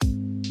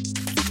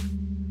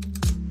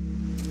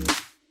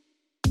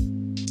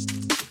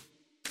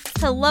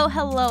Hello,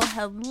 hello,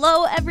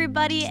 hello,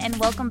 everybody, and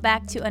welcome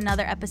back to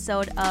another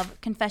episode of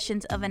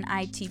Confessions of an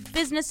IT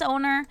Business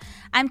Owner.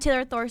 I'm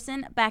Taylor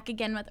Thorson, back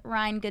again with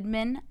Ryan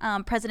Goodman,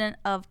 president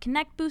of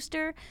Connect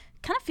Booster.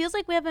 Kind of feels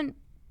like we haven't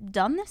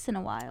done this in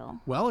a while.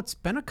 Well, it's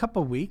been a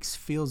couple weeks.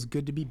 Feels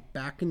good to be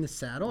back in the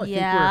saddle.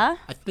 Yeah.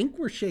 I think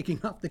we're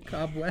shaking off the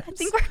cobwebs. I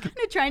think we're kind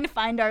of trying to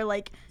find our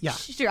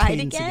stride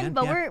cadence again,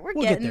 but yeah. we're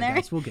we'll getting get there. there.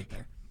 Guys. We'll get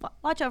there.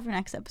 Watch out for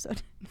next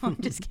episode. No, I'm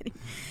just kidding.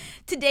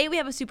 Today we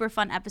have a super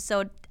fun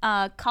episode.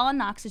 Colin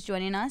Knox is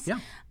joining us. Yeah.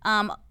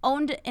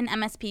 Owned an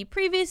MSP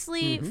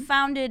previously,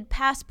 founded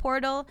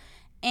Passportal,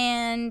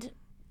 and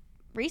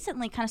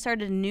recently kind of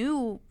started a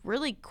new,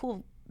 really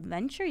cool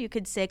venture, you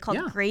could say, called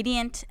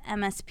Gradient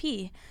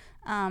MSP.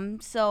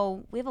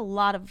 So we have a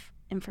lot of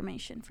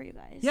information for you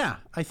guys. Yeah.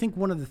 I think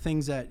one of the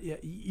things that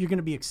you're going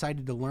to be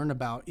excited to learn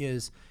about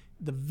is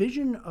the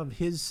vision of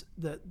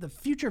the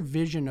future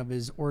vision of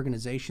his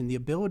organization, the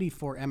ability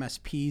for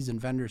MSPs and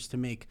vendors to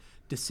make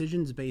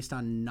decisions based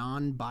on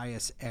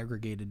non-bias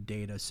aggregated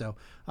data. So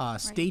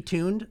stay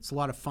tuned. It's a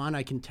lot of fun.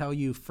 I can tell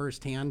you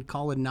firsthand,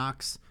 Colin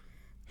Knox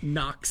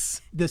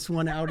knocks this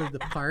one out of the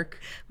park.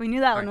 We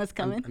knew that one was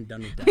coming. I'm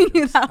done with that. We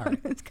knew that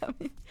one was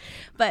coming.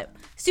 But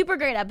super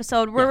great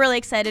episode. We're really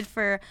excited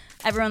for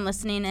everyone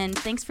listening, and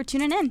thanks for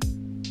tuning in.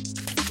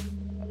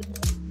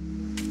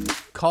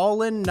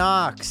 Colin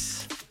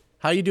Knox.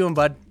 How you doing,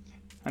 bud?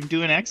 I'm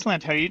doing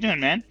excellent. How are you doing,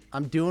 man?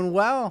 I'm doing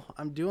well.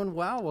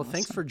 Well, awesome.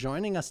 Thanks for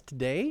joining us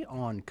today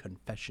on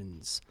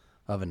Confessions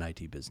of an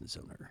IT Business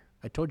Owner.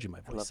 I told you my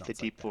voice I love sounds the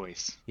deep like that.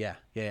 voice.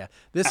 Yeah.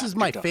 This is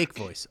my dark. fake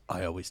voice.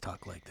 I always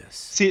talk like this.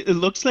 See, it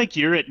looks like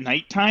you're at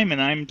nighttime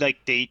and I'm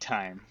like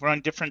daytime. We're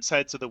on different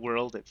sides of the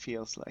world, it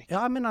feels like.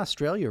 Yeah, I'm in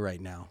Australia right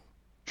now.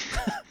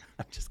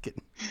 I'm just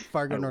kidding.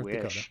 Fargo, North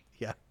Dakota.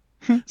 Yeah.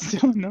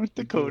 Still in North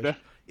Dakota.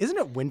 Isn't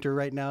it winter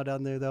right now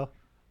down there, though?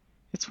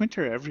 It's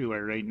winter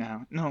everywhere right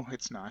now. No,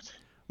 it's not.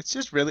 It's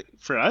just really,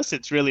 for us,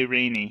 it's really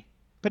rainy.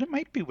 But it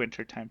might be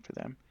winter time for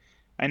them.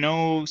 I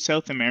know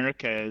South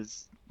America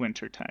is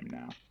winter time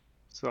now.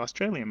 So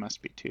Australia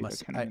must be too.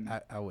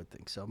 I would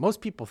think so.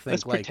 Most people think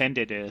Let's pretend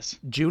it is.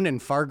 June in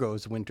Fargo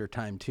is winter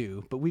time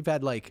too. But we've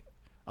had like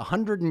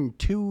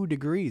 102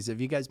 degrees.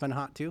 Have you guys been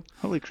hot too?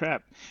 Holy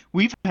crap.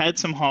 We've had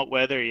some hot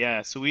weather,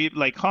 yeah. So we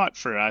like hot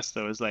for us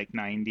though is like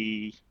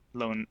 90,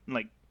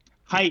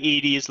 high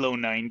 80s, low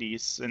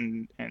 90s,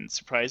 and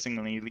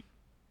surprisingly,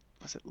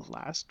 was it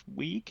last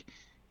week?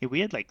 Yeah,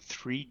 we had like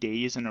 3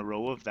 days in a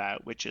row of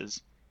that, which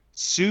is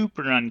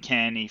super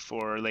uncanny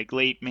for like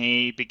late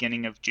May,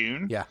 beginning of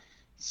June. Yeah.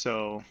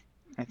 So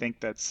I think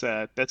that's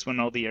when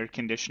all the air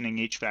conditioning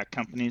HVAC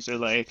companies are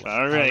like,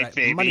 all right,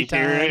 baby,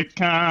 here it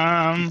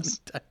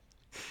comes.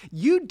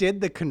 You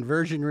did the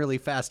conversion really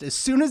fast. As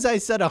soon as I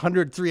said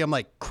 103, I'm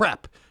like,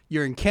 crap,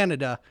 you're in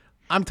Canada.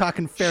 I'm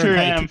talking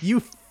Fahrenheit. Sure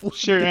am.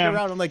 Sure am.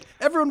 Around. I'm like,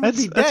 everyone would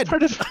be dead.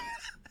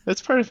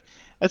 That's part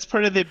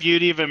of the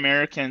beauty of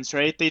Americans,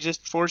 right? They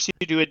just force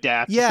you to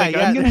adapt. Yeah, it's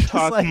like, I'm going to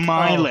talk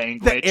my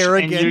language,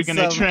 and you're going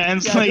to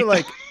translate. Yeah, you're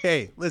like,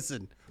 hey,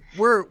 listen,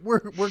 we're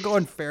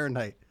going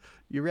Fahrenheit.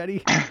 You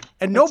ready?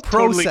 And no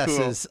processes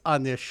totally cool.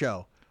 On this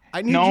show.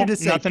 I need you to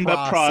say nothing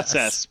but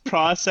process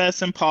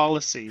and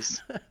policies.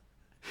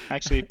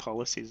 Actually,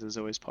 policies is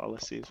always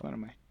policies. What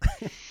am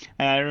I?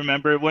 And I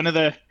remember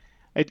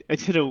I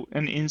did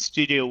an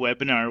in-studio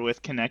webinar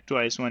with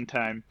ConnectWise one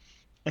time,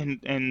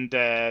 and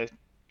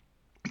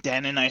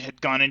Dan and I had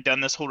gone and done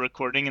this whole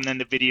recording, and then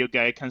the video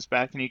guy comes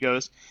back and he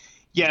goes,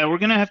 yeah, we're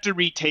going to have to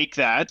retake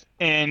that,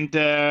 and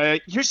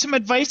here's some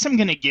advice I'm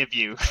going to give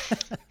you.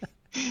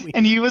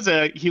 And he was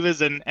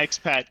an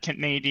expat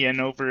Canadian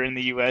over in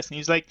the US, and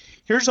he's like,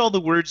 here's all the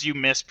words you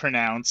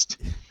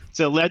mispronounced.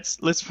 So let's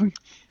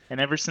and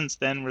ever since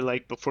then, we're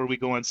like, before we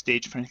go on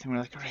stage for anything, we're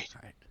like, all right.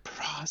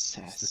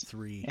 Process the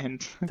three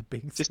and the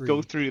big just three.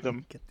 Go through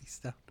them. Get these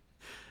down.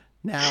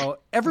 Now,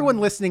 everyone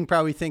listening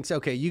probably thinks,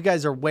 okay, you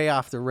guys are way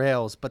off the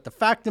rails, but the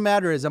fact of the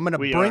matter is I'm going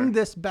to bring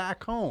this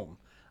back home.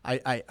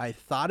 I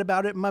thought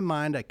about it in my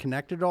mind. I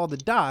connected all the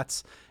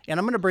dots, and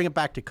I'm going to bring it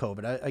back to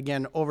COVID.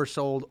 Again,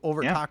 oversold,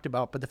 talked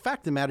about, but the fact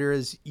of the matter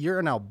is you're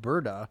in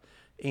Alberta,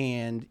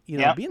 and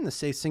being the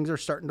States, things are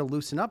starting to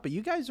loosen up, but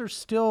you guys are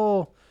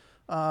still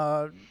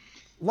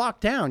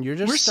locked down. You're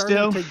just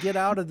starting to get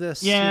out of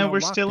this. Yeah, we're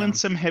lockdown. Still in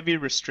some heavy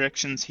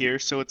restrictions here,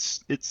 so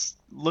it's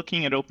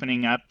looking at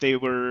opening up.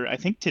 I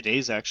think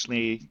today's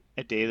actually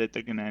a day that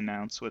they're going to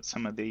announce what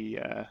some of the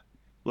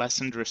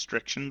lessened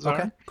restrictions are.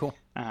 Okay, cool.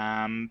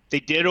 They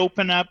did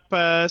open up,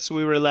 so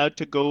we were allowed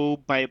to go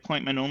by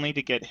appointment only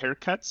to get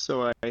haircuts.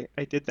 So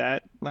I did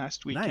that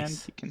last weekend.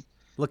 Nice. You can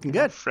looking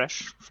good.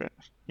 Fresh.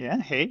 Yeah.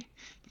 Hey,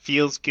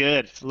 feels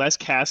good. Less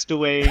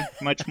castaway.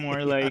 Much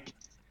more like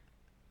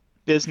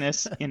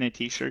business in a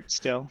t-shirt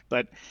still.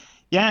 But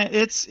yeah,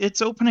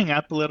 it's opening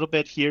up a little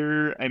bit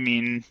here. I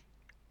mean,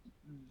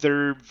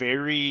 they're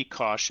very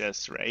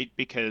cautious, right?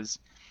 Because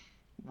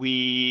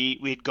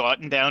we'd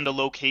gotten down to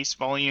low case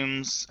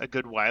volumes a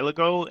good while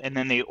ago, and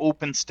then they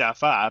opened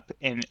stuff up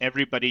and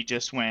everybody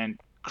just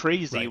went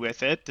crazy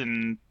with it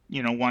and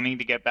wanting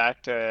to get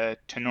back to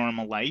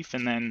normal life.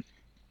 And then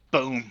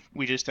boom,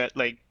 we just had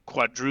like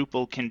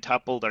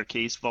quintupled our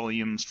case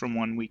volumes from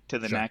one week to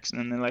the next. And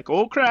then they're like,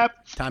 oh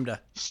crap, time to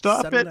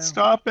stop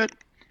it.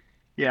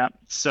 Yeah.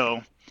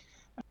 So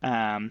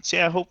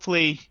yeah,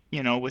 hopefully,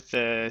 with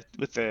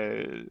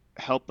the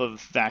help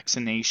of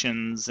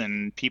vaccinations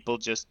and people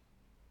just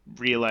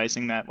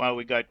realizing that, wow,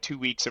 we got 2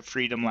 weeks of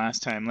freedom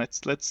last time. Let's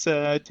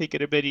take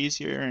it a bit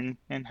easier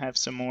and have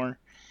some more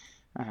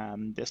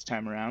this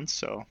time around.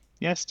 So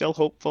yeah, still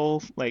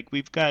hopeful. Like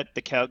we've got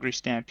the Calgary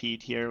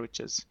Stampede here, which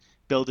is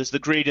billed as the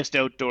greatest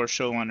outdoor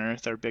show on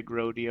earth, our big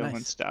rodeo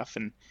and stuff.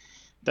 And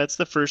that's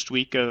the first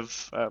week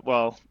of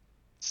it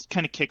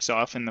kind of kicks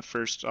off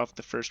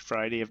the first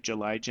Friday of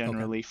July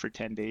generally for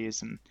 10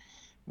 days, and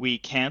we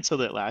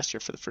canceled it last year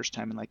for the first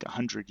time in like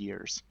 100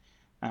 years.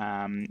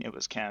 It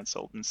was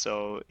canceled, and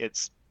so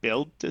it's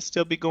billed to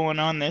still be going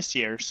on this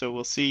year. So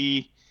we'll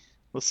see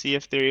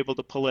if they're able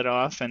to pull it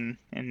off and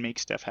make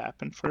stuff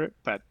happen for it.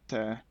 But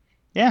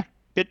yeah,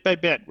 bit by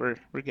bit, we're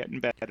getting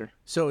better.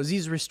 So as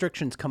these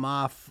restrictions come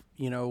off,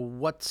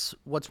 what's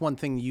one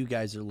thing you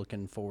guys are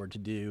looking forward to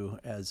do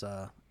as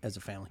a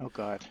family? Oh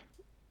God,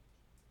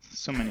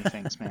 so many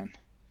things, man.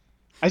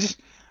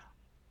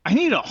 I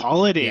need a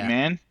holiday,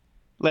 man.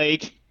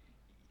 Like,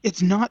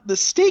 it's not, the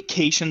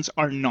staycations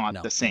are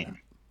not the same.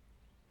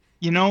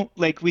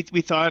 Like we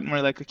thought, and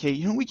we're like, okay,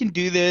 we can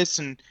do this,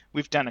 and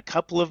we've done a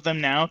couple of them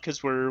now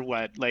because we're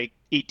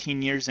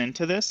 18 years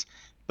into this.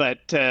 But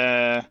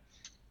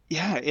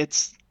yeah,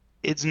 it's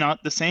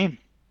not the same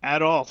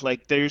at all.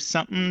 Like, there's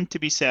something to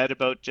be said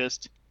about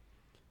just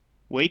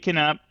waking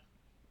up,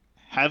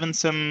 having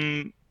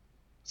some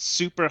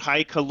super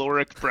high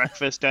caloric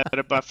breakfast at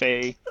a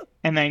buffet,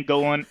 and then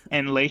going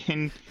and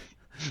laying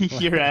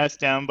your ass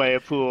down by a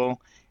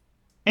pool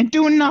and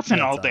doing nothing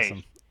all day.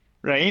 Awesome.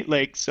 Right?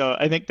 Like, so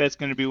I think that's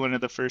going to be one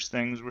of the first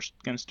things. We're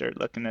going to start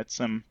looking at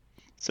some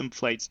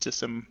flights to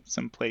some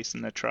place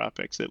in the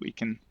tropics that we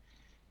can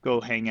go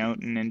hang out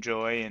and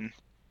enjoy and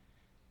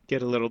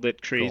get a little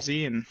bit crazy.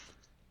 Cool. And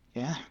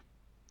yeah,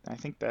 I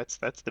think that's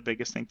the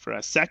biggest thing for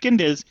us.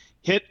 Second is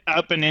hit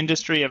up an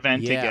industry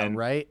event again,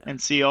 right? And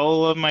see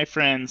all of my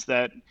friends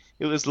that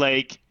it was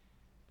like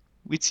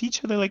we'd see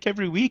each other like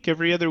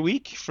every other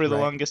week for the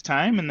longest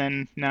time, and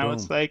then now Boom.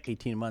 It's like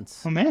 18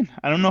 months. Oh man,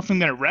 I don't know if I'm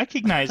going to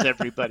recognize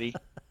everybody.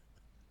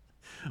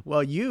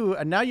 Well,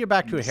 now you're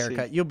back to a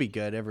haircut. See. You'll be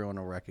good. Everyone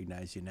will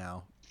recognize you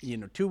now.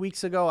 2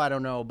 weeks ago, I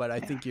don't know, but I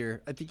think you're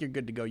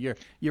good to go. You're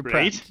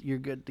right? prepped. You're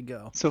good to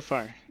go. So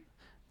far.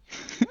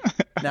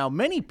 Now,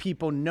 many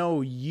people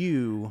know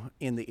you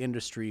in the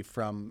industry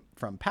from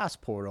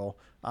Passportal.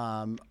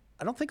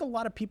 I don't think a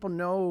lot of people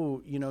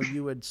know,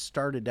 you had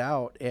started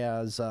out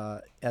as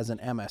an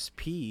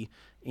MSP,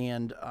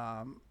 and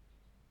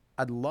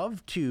I'd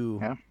love to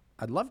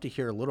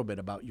hear a little bit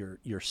about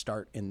your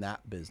start in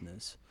that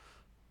business.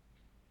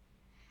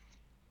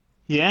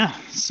 Yeah,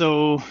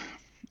 so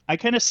I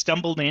kind of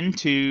stumbled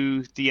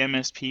into the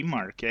MSP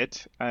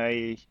market.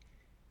 I'd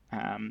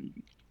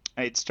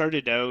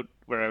started out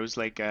where I was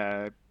like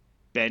a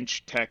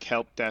bench tech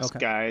help desk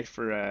guy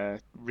for a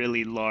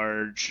really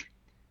large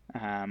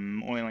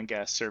oil and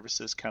gas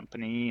services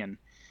company, and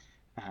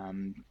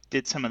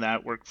did some of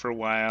that work for a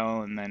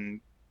while, and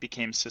then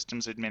became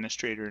systems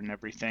administrator and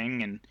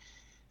everything. And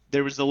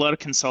there was a lot of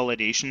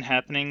consolidation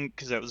happening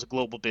because that was a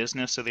global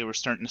business, so they were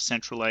starting to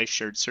centralize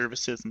shared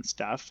services and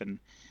stuff. And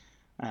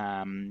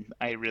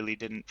I really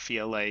didn't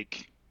feel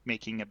like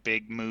making a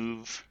big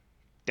move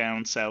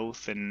down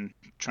south and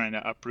trying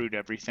to uproot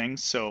everything.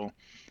 So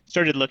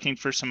started looking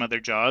for some other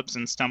jobs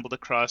and stumbled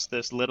across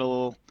this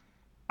little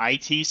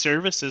IT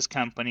services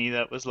company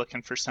that was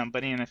looking for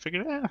somebody, and I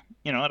figured,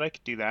 you know what, I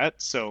could do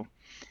that. So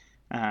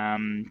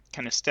kind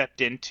of stepped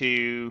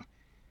into,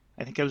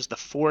 I think I was the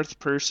fourth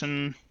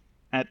person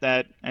at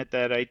that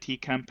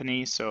IT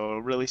company, so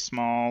really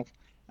small,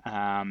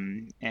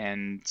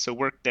 and so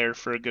worked there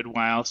for a good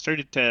while.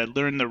 Started to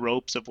learn the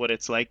ropes of what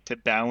it's like to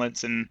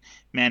balance and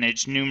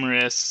manage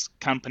numerous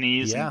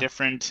companies and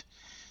different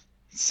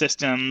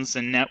systems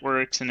and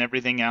networks and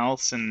everything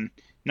else, and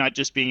not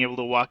just being able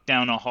to walk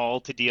down a hall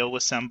to deal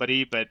with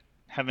somebody, but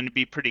having to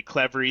be pretty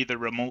clever either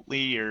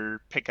remotely or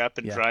pick up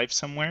and drive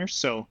somewhere.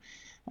 So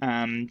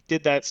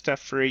did that stuff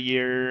for a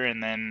year,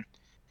 and then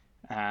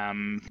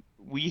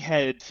we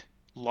had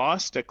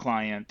lost a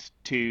client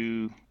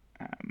to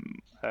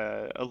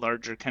a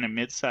larger kind of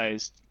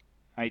mid-sized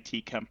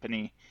IT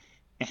company.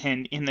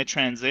 And in the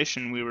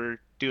transition, we were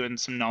doing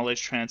some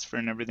knowledge transfer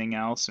and everything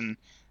else. And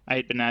I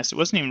had been asked, it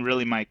wasn't even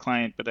really my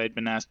client, but I'd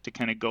been asked to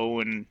kind of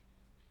go and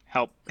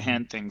help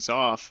hand things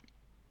off.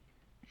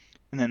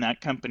 And then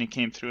that company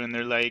came through and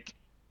they're like,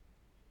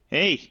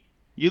 hey,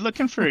 you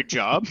looking for a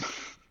job?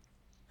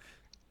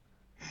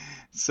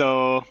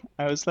 So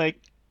I was like,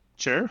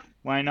 sure,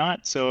 why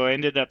not? So I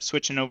ended up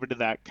switching over to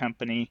that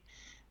company.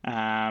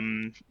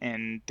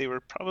 And they were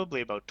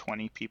probably about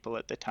 20 people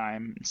at the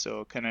time.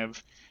 So kind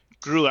of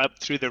grew up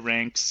through the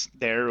ranks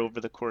there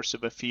over the course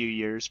of a few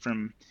years,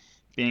 from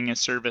being a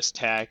service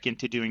tech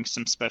into doing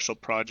some special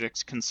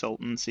projects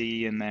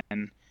consultancy, and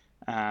then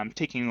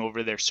taking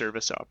over their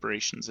service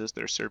operations as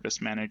their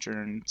service manager.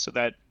 And so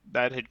that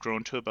had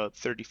grown to about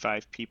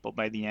 35 people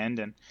by the end.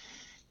 And,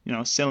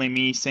 silly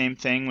me, same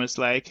thing, was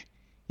like,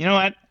 you know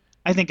what?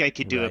 I think I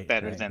could do it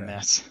better than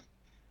this.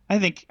 I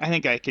think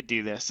I could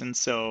do this. And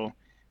so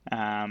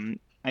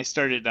I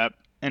started up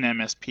an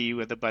MSP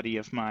with a buddy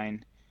of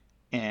mine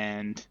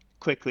and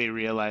quickly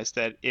realized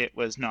that it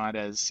was not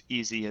as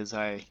easy as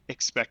I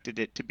expected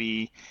it to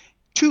be.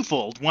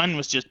 Twofold. One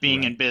was just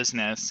being in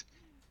business.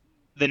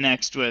 The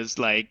next was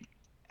like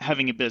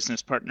having a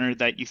business partner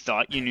that you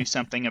thought you knew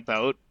something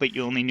about, but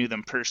you only knew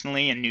them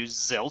personally and knew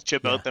zilch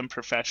about them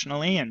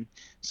professionally. And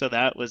so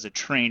that was a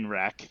train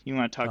wreck. You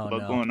want to talk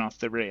about going off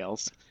the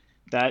rails.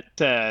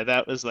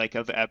 That was like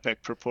of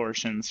epic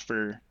proportions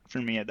for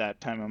me at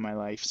that time of my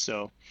life.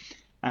 So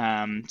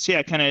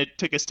I kind of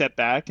took a step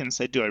back and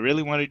said, do I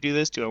really want to do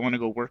this? Do I want to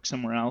go work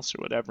somewhere else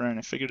or whatever? And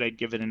I figured I'd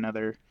give it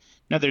another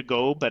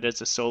go, but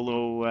as a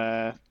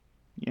solo,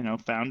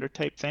 founder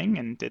type thing,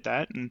 and did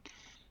that, and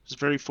was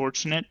very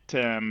fortunate.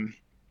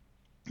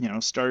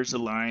 Stars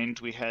aligned.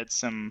 We had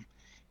some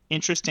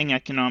interesting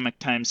economic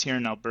times here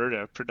in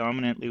Alberta,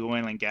 predominantly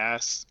oil and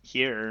gas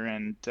here,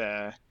 and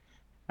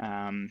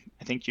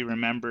I think you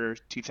remember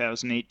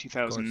 2008,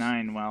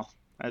 2009. Well,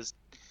 as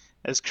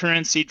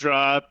currency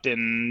dropped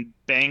and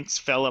banks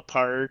fell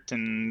apart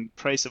and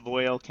price of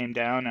oil came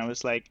down, I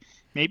was like,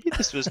 maybe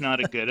this was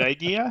not a good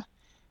idea.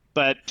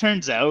 But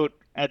turns out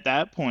at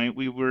that point,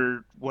 we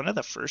were one of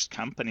the first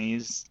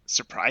companies,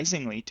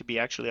 surprisingly, to be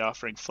actually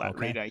offering flat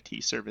rate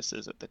IT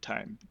services at the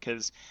time.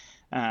 Because,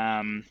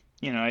 I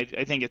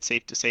think it's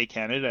safe to say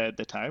Canada at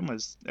the time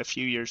was a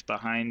few years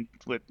behind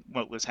with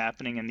what was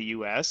happening in the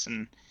US.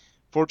 And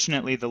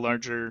fortunately, the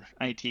larger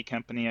IT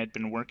company I'd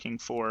been working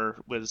for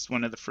was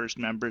one of the first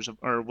members of,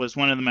 or was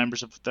one of the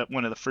members of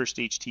one of the first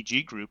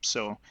HTG groups.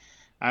 So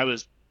I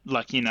was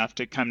lucky enough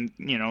to come,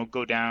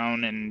 go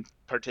down and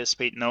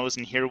participate in those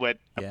and hear what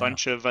a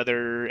bunch of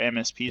other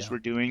MSPs were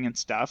doing and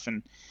stuff.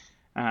 And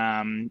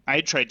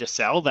I tried to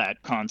sell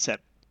that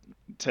concept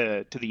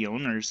to the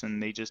owners,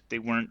 and they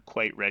weren't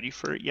quite ready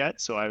for it yet.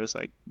 So I was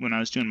like, when I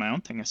was doing my own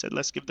thing, I said,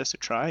 let's give this a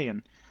try.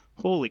 And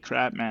holy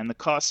crap, man, the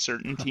cost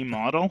certainty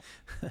model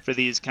for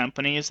these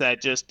companies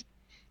that just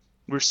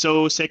we're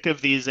so sick of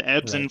these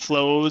ebbs and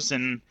flows,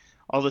 and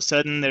all of a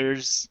sudden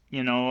there's,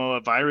 a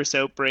virus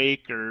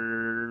outbreak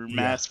or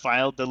mass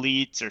file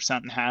deletes or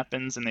something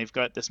happens and they've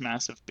got this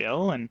massive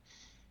bill. And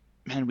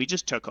man, we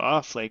just took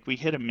off. Like we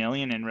hit $1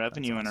 million in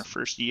revenue in our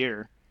first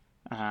year.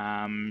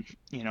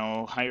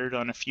 Hired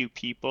on a few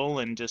people,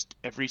 and just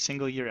every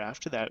single year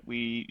after that,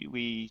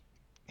 we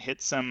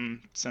hit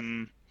some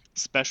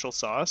special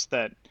sauce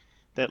that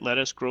let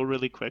us grow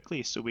really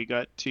quickly. So we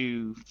got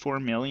to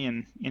 $4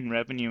 million in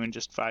revenue in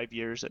just 5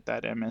 years at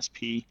that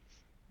MSP.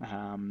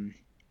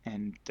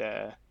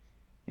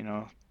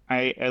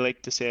 I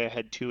like to say I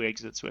had 2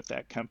 exits with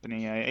that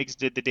company. I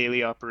exited the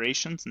daily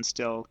operations and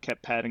still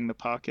kept padding the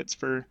pockets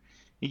for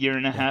a year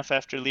and a half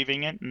after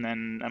leaving it. And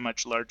then a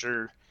much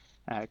larger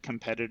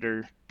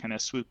competitor kind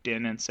of swooped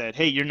in and said,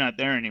 hey, you're not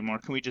there anymore.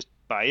 Can we just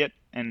buy it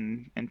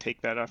and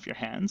take that off your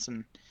hands?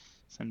 And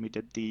then we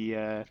did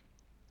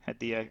had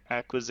the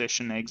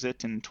acquisition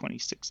exit in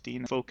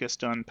 2016,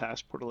 focused on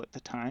Passportal at the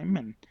time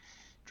and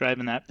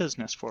driving that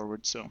business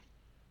forward. So.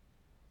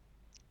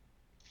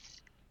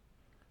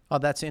 Oh,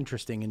 that's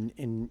interesting.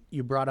 And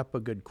you brought up a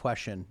good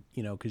question,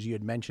 because you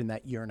had mentioned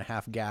that 1.5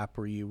 year gap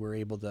where you were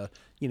able to,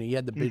 you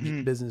had the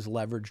business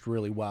leveraged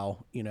really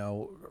well,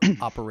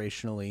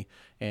 operationally.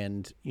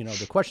 And,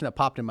 the question that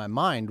popped in my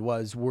mind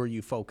was, were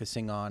you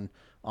focusing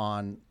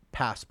on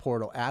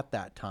Passportal at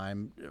that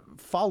time?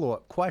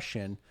 Follow-up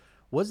question,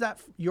 was that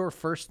your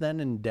first then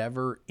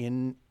endeavor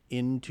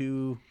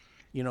into,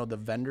 the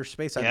vendor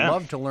space? I'd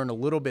love to learn a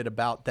little bit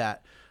about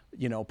that,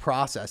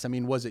 process. I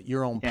mean, was it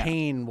your own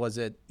pain? Was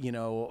it,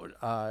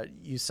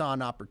 you saw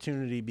an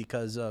opportunity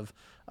because of,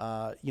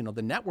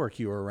 the network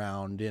you were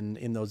around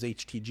in those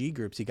HTG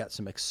groups, you got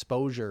some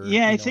exposure,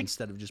 I think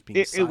instead of just being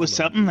it was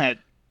something that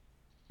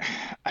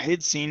I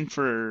had seen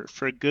for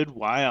a good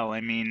while.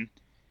 I mean,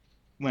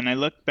 when I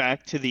look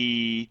back to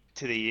the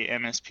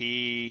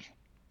MSP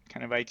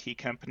kind of IT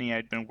company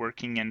I'd been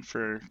working in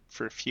for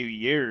a few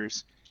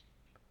years,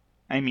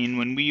 I mean,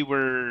 when we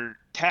were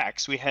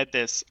techs, we had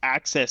this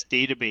Access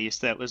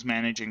database that was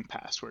managing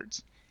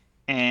passwords,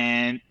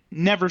 and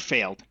never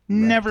failed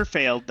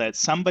that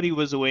somebody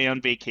was away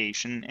on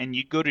vacation and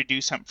you'd go to do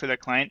something for their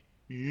client,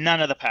 none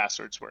of the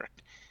passwords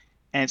worked.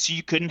 And so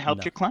you couldn't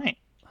help your client,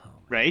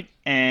 right?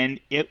 And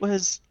it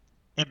was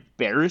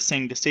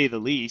embarrassing to say the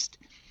least.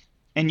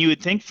 And you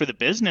would think for the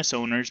business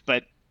owners,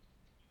 but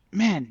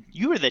man,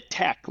 you are the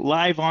tech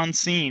live on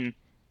scene,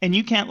 and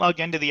you can't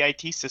log into the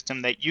IT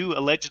system that you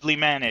allegedly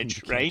manage,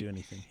 you can't right? do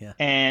anything,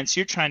 And so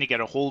you're trying to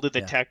get a hold of the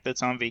tech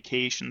that's on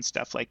vacation,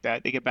 stuff like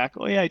that. They get back,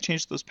 oh yeah, I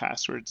changed those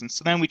passwords. And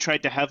so then we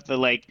tried to have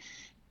the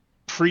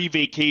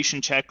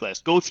pre-vacation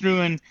checklist. Go through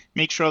and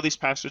make sure all these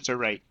passwords are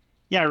right.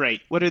 Yeah,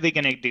 right. What are they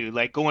going to do?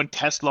 Like go and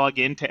test log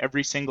into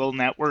every single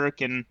network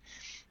and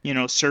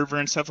server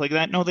and stuff like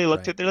that. No, they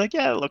looked at, they're like,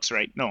 yeah, it looks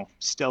right. No,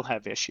 still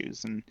have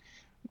issues, and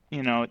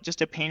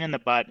just a pain in the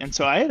butt. And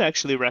so I had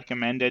actually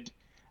recommended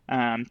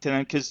to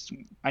them, because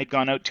I'd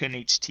gone out to an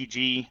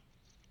HTG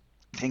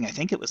thing. I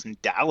think it was in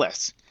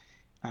Dallas.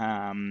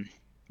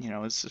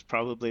 This is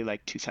probably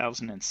like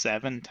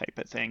 2007 type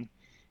of thing.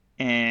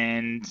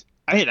 And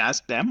I had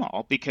asked them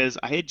all, because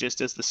I had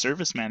just, as the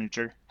service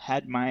manager,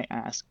 had my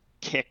ass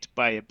kicked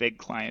by a big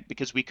client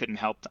because we couldn't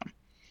help them.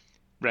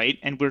 Right.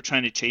 And we're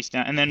trying to chase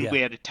down. And then we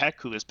had a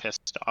tech who was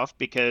pissed off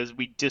because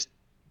we just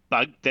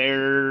bugged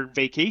their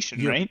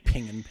vacation. Right.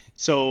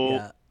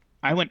 So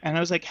I went and I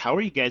was like, how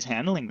are you guys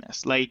handling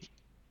this? Like,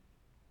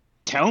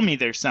 tell me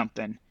there's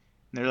something. And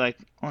they're like,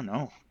 oh,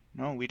 no,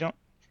 we don't.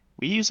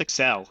 We use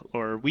Excel,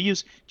 or do you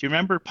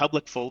remember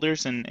public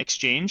folders in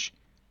Exchange?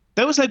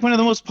 That was like one of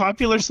the most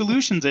popular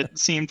solutions, it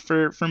seemed,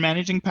 for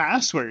managing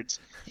passwords.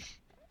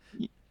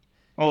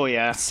 Oh,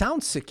 yeah. It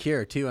sounds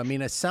secure, too. I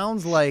mean, it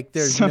sounds like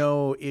there's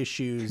no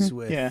issues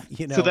with,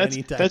 So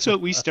that's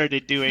what we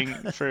started doing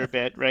for a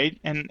bit, right?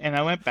 And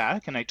I went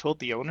back and I told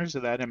the owners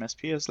of that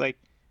MSP, I was like,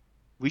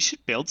 we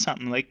should build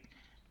something. Like,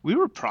 we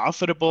were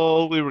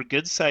profitable. We were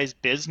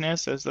good-sized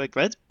business. I was like,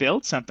 let's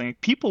build something.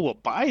 People will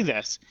buy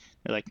this.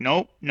 They're like,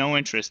 nope, no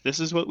interest. This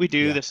is what we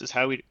do. Yeah. This is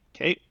how we –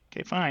 okay,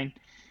 fine.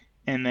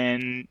 And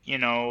then,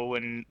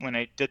 when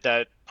I did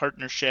that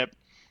partnership,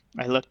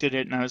 I looked at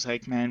it and I was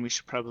like, man, we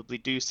should probably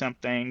do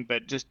something,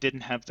 but just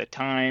didn't have the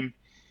time.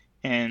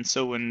 And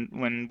so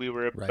when we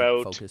were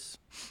about, focus.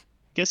 I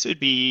guess it would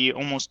be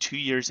almost 2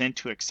 years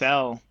into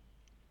Excel,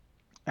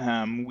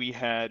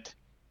 we'd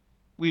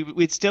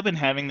still been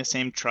having the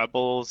same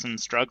troubles and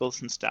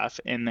struggles and stuff.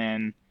 And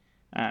then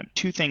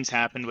two things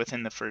happened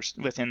within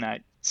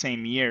that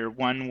same year.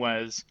 One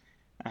was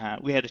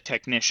we had a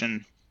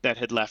technician that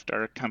had left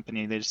our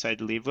company. They decided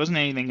to leave. It wasn't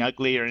anything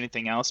ugly or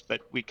anything else, but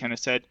we kind of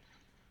said,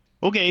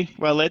 okay,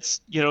 well,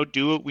 let's,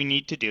 do what we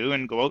need to do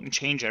and go out and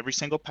change every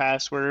single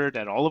password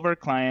at all of our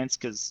clients,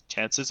 because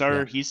chances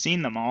are he's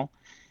seen them all.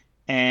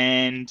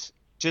 And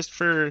just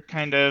for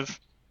kind of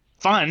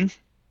fun,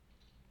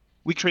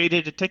 we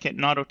created a ticket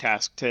in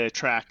Autotask to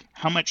track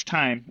how much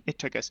time it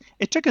took us.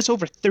 It took us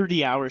over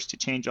 30 hours to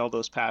change all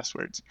those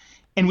passwords,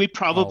 and we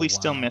probably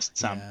still missed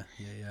some.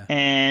 Yeah.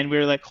 And we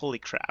were like, holy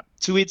crap.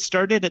 So we'd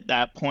started at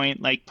that point,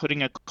 like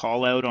putting a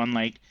call out on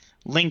like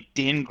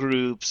LinkedIn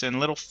groups and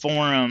little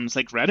forums.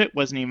 Like Reddit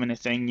wasn't even a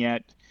thing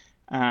yet.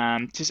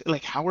 Just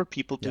like, how are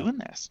people doing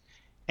this?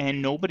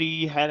 And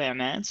nobody had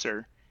an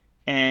answer.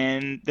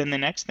 And then the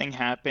next thing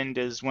happened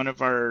is one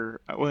of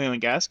our oil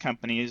and gas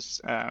companies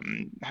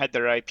had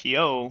their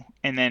IPO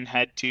and then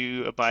had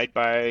to abide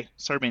by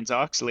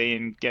Sarbanes-Oxley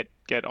and get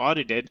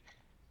audited.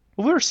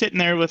 Well, we were sitting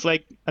there with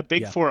like a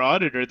Big Four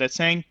auditor that's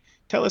saying,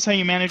 tell us how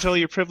you manage all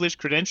your privileged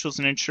credentials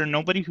and ensure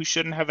nobody who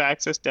shouldn't have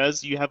access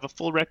does. You have a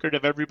full record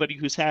of everybody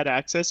who's had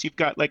access. You've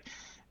got like,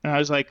 and I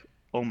was like,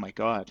 oh my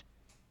God,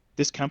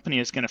 this company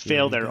is going to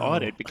fail their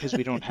audit because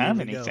we don't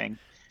have anything.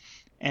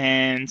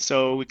 And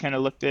so we kind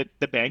of looked at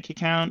the bank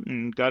account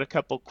and got a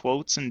couple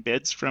quotes and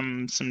bids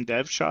from some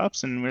dev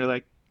shops, and we were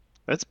like,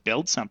 let's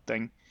build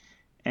something.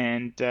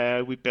 And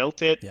we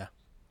built it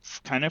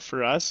kind of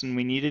for us, and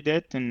we needed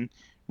it, and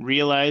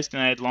realized,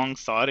 and I had long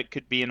thought it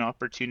could be an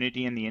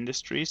opportunity in the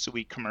industry, so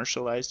we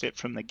commercialized it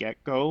from the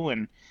get-go.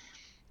 And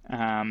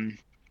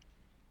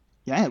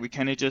we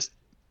kind of just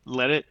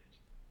let it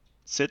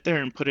sit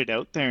there and put it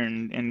out there,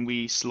 and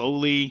we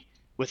slowly,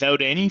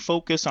 without any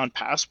focus on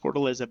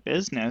Passportal as a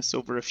business,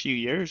 over a few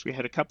years, we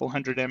had a couple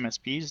hundred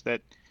MSPs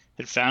that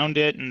had found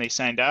it and they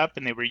signed up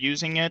and they were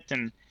using it.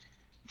 And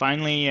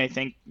finally, I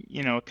think,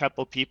 a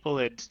couple people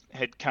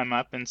had come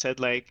up and said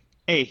like,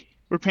 hey,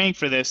 we're paying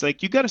for this.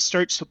 Like, you got to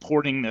start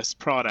supporting this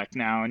product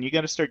now, and you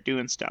got to start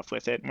doing stuff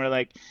with it. And we're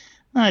like,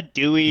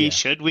 do we?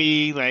 Should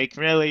we? Like,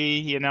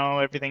 really?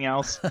 Everything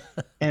else.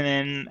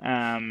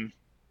 And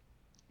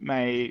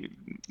then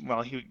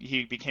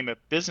he became a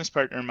business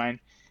partner of mine.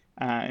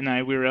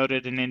 And we were out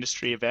at an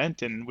industry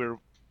event, and we're,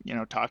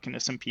 talking to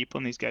some people,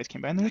 and these guys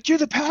came by and they're like, you're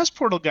the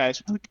Passportal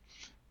guys. We're like,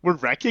 we're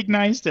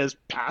recognized as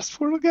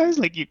Passportal guys?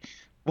 Like, you,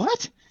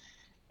 what?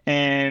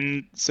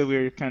 And so we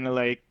were kind of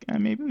like,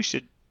 maybe we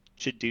should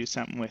do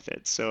something with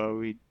it. So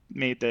we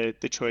made the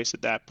choice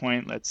at that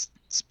point. Let's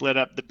split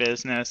up the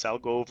business. I'll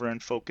go over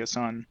and focus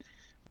on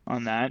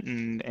that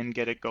and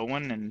get it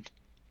going. And,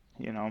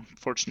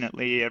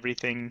 fortunately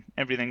everything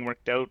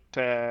worked out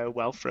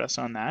well for us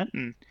on that.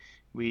 And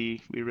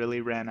we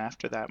really ran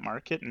after that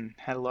market and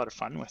had a lot of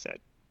fun with it.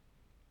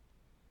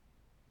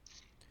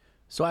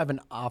 So I have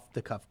an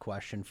off-the-cuff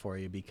question for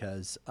you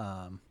because,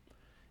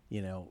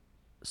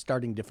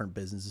 starting different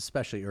businesses,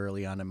 especially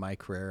early on in my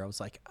career, I was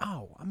like,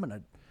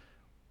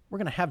 we're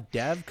going to have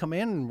Dev come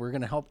in and we're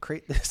going to help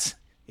create this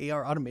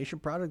AR automation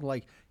product.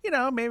 Like,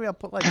 maybe I'll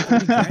put like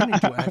 30 grand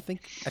into it. I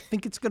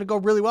think it's going to go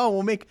really well.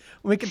 We'll make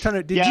a ton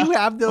of, did you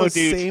have those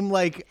same,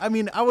 like, I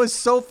mean, I was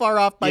so far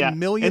off by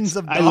millions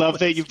of dollars. I love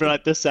that you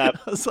brought this up.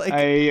 I was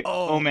like,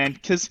 oh man.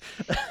 Cause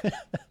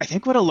I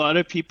think what a lot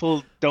of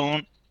people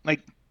don't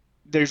like,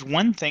 there's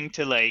one thing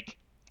to like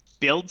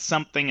build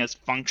something as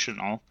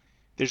functional.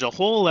 There's a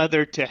whole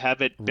other to have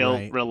it built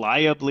Right.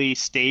 reliably,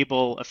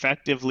 stable,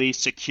 effectively,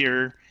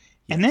 secure,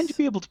 and then to Yes.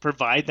 be able to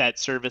provide that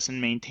service and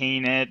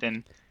maintain it.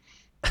 And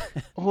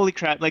holy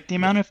crap, like the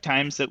amount of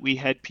times that we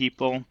had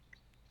people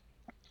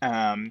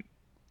um,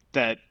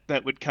 that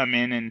would come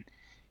in and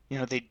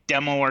they'd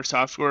demo our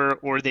software,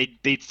 or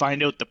they'd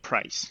find out the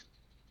price,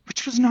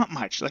 which was not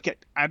much. Like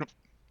I don't,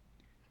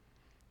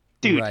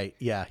 dude, Right.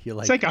 Yeah. You're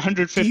it's like, like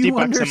 150 do you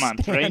bucks a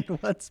month, right? understand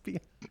what's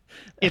being...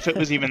 If it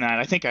was even that.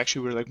 I think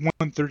actually we were like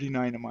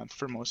 139 a month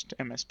for most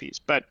MSPs.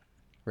 But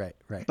Right.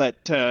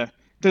 they're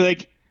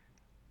like,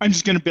 I'm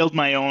just gonna build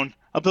my own.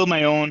 I'll build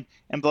my own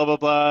and blah blah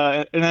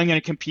blah, and I'm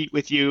gonna compete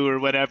with you or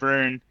whatever.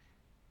 And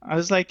I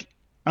was like,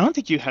 I don't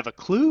think you have a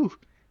clue.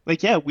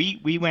 Like, yeah,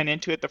 we went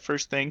into it the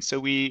first thing, so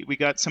we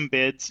got some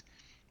bids.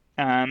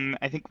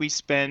 I think we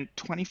spent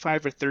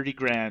 25 or 30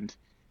 grand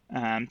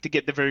to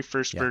get the very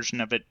first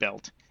version of it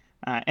built.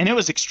 And it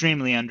was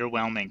extremely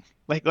underwhelming.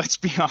 Like, let's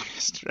be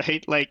honest,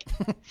 right? Like,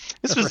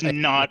 this was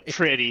not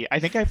pretty. I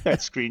think I've got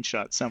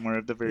screenshots somewhere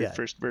of the very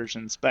first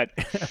versions, but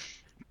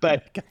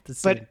got the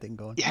same thing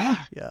going.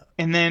 Yeah.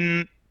 And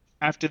then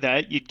after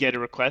that, you'd get a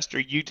request, or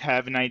you'd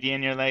have an idea,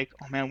 and you're like,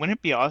 oh man, wouldn't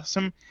it be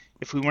awesome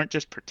if we weren't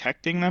just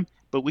protecting them,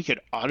 but we could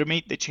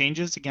automate the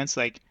changes against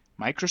like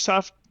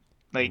Microsoft,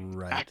 like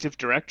Active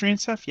Directory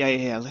and stuff?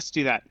 Yeah, let's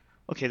do that.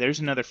 Okay,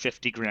 there's another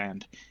 50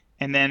 grand.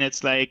 And then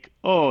it's like,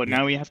 oh,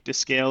 now we have to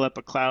scale up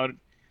a cloud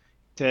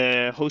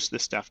to host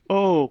this stuff.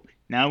 Oh,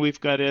 now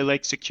we've got to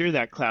like secure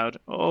that cloud.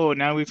 Oh,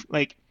 now we've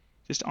like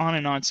just on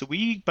and on. So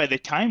by the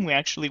time we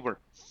actually were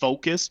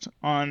focused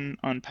on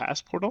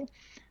Passportal,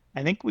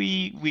 I think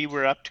we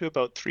were up to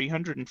about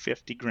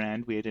 350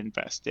 grand we had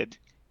invested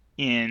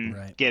in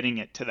getting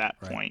it to that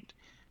point.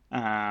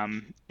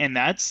 And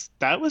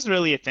that was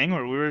really a thing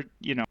where we were,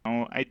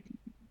 I've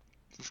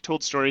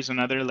told stories on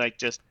other like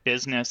just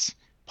business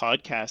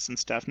podcasts and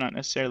stuff, not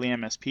necessarily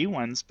MSP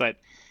ones, but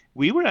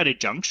we were at a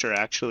juncture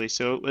actually.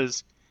 So it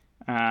was,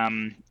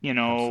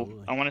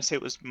 Absolutely. I want to say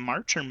it was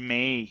March or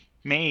May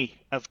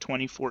of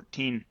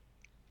 2014.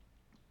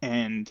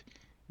 And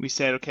we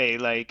said, okay,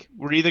 like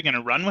we're either going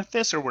to run with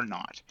this or we're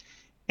not.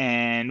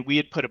 And we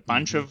had put a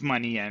bunch of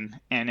money in,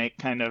 and it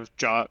kind of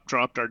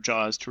dropped our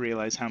jaws to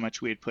realize how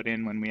much we had put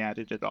in when we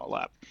added it all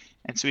up.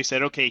 And so we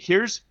said, okay,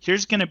 here's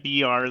going to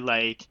be our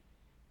like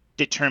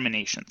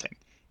determination thing.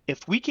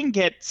 If we can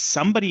get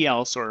somebody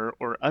else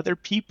or other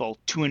people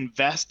to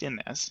invest in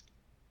this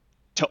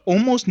to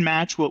almost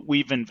match what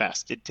we've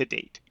invested to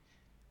date,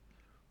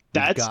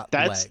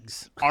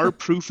 that's our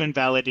proof and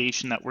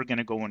validation that we're going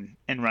to go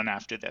and run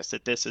after this,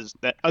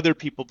 that other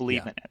people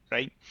believe in it,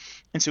 right?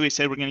 And so we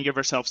said we're going to give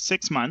ourselves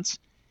 6 months.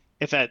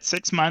 If at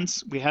 6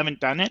 months we haven't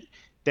done it,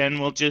 then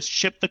we'll just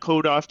ship the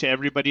code off to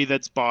everybody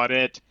that's bought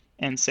it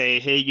and say,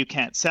 hey, you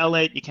can't sell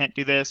it, you can't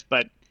do this,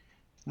 but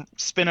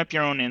spin up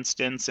your own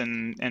instance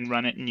and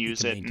run it and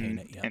use it,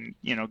 and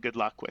good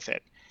luck with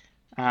it.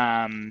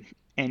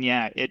 And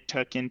it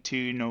took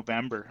into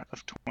November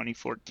of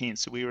 2014,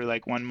 so we were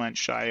like 1 month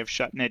shy of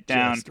shutting it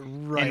down.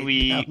 And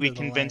we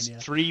convinced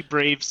 3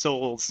 brave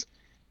souls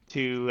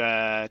to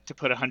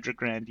put 100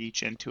 grand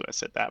each into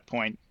us at that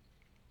point.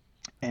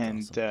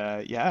 And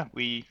awesome.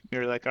 We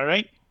were like, all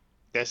right,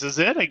 this is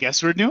it. I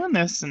guess we're doing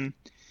this, and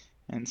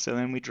so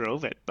then we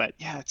drove it. But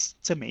it's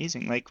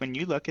amazing. Like when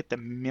you look at the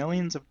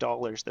millions of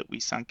dollars that we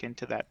sunk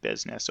into that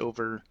business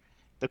over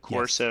the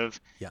course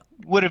of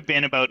would have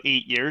been about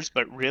 8 years,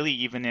 but really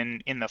even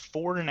in the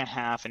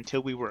 4.5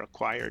 until we were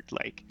acquired,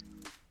 like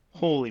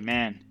holy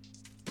man,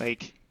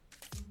 like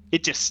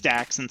it just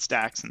stacks and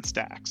stacks and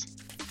stacks.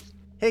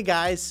 Hey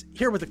guys,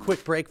 here with a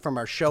quick break from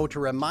our show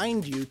to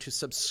remind you to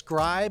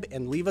subscribe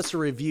and leave us a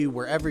review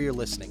wherever you're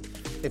listening.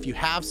 If you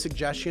have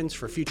suggestions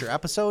for future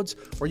episodes,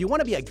 or you want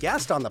to be a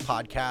guest on the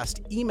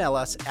podcast, email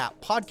us at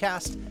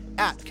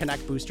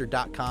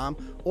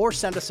podcast@connectbooster.com or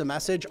send us a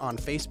message on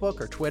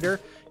Facebook or Twitter,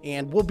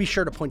 and we'll be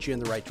sure to point you in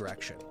the right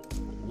direction.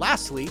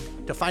 Lastly,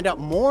 to find out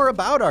more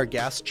about our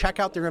guests, check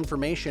out their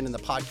information in the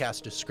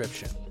podcast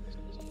description.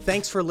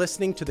 Thanks for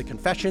listening to the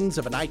Confessions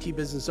of an IT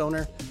Business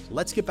Owner.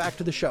 Let's get back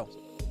to the show.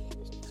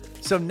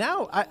 So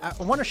now I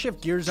want to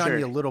shift gears on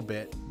you a little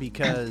bit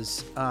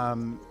because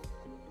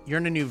you're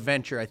in a new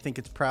venture. I think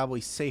it's probably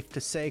safe to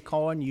say,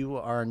 Colin, you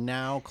are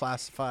now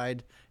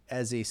classified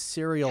as a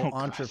serial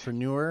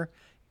entrepreneur,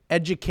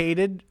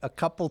 educated a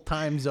couple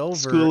times over.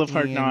 School of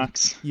Hard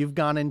Knocks. You've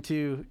gone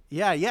into,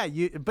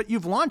 but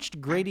you've launched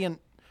Gradient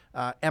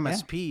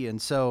MSP.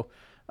 And so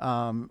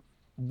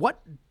what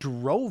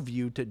drove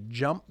you to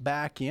jump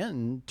back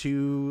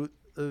into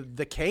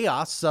the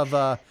chaos of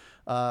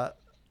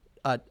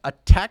a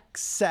tech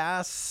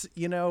SaaS,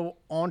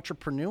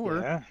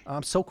 entrepreneur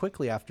so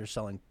quickly after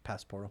selling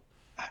Passportal?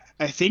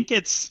 I think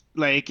it's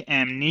like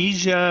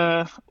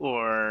amnesia,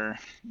 or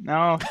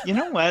no, you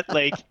know what?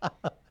 Like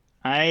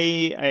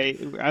I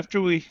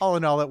after we all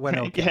in all, it went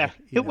okay. Yeah,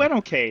 it went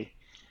okay,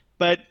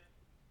 but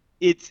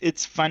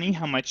it's funny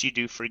how much you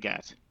do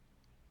forget,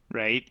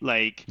 right?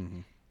 Like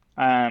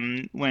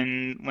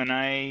when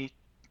I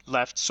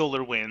left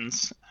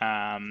SolarWinds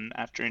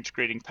after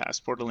integrating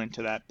Passportal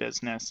into that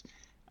business.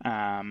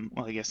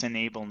 well, I guess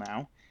Enable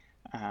now.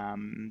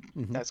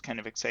 That's kind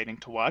of exciting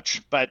to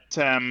watch. But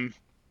I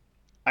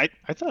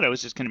thought I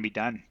was just going to be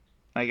done.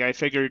 Like I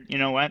figured, you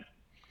know what?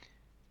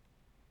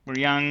 We're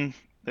young.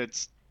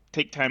 Let's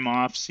take time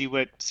off, see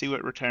what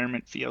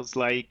retirement feels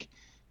like.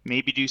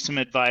 Maybe do some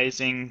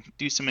advising,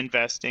 do some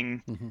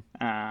investing,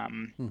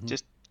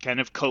 just kind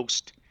of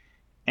coast.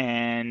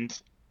 And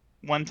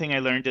one thing I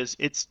learned is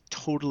it's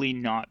totally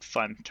not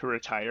fun to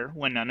retire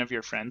when none of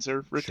your friends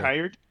are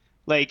retired. Sure.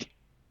 Like,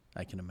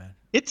 I can imagine.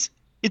 It's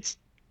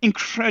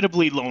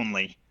incredibly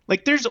lonely.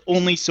 Like there's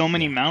only so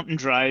many mountain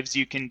drives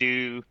you can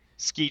do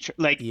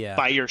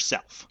by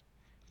yourself,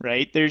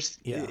 right?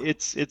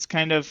 It's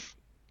kind of,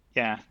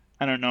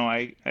 I don't know.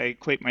 I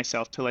equate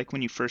myself to like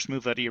when you first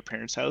move out of your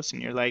parents' house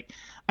and you're like,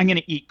 I'm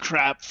gonna eat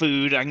crap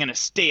food, I'm gonna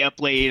stay up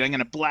late, I'm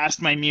gonna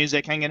blast my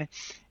music, and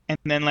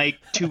then like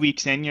 2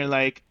 weeks in, you're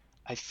like,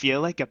 I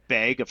feel like a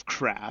bag of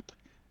crap.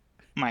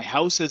 My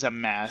house is a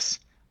mess.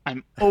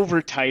 I'm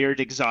overtired,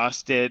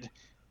 exhausted.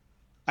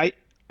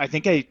 I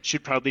think I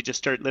should probably just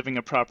start living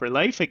a proper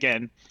life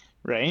again,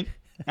 right?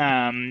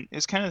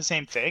 It's kind of the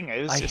same thing.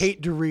 I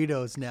hate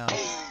Doritos now.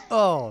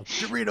 Oh,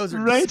 Doritos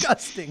are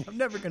disgusting. I'm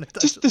never gonna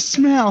touch just the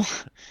smell.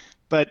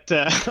 But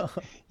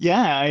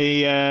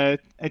I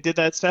did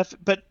that stuff.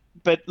 But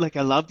like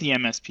I love the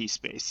MSP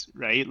space,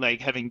 right?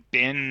 Like having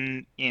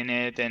been in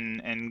it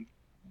and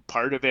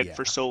part of it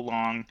for so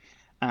long,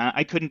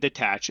 I couldn't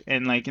detach.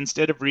 And like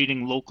instead of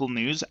reading local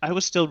news, I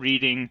was still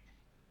reading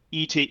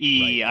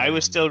E2E. I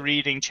was still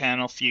reading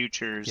Channel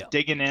Futures,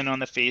 digging in on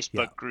the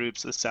Facebook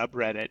groups, the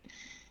subreddit.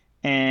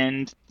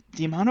 And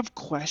the amount of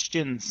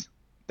questions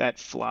that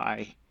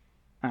fly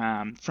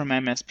from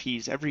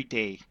MSPs every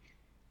day,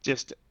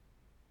 just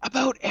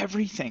about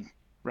everything,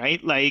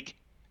 right? Like,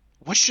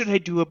 what should I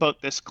do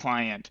about this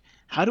client?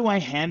 How do I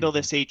handle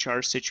this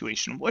HR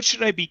situation? What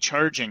should I be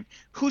charging?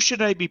 Who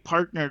should I be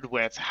partnered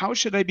with? How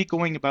should I be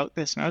going about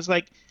this? And I was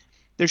like,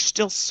 there's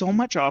still so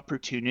much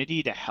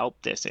opportunity to help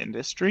this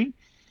industry.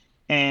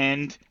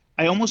 And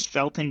I almost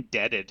felt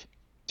indebted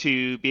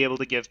to be able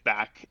to give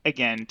back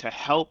again, to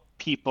help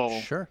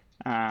people,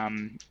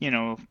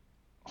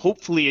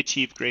 hopefully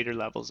achieve greater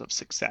levels of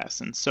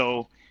success. And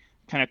so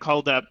kind of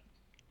called up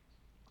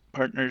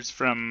partners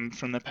from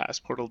the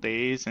past Portal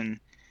days, and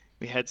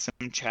we had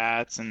some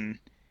chats and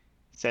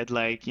said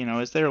like,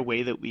 is there a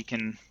way that we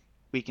can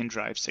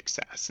drive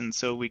success? And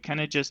so we kind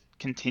of just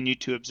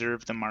continued to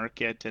observe the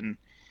market and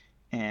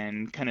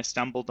kind of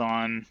stumbled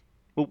on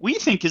what we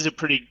think is a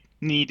pretty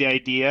neat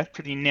idea,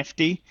 pretty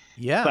nifty.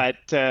 Yeah. But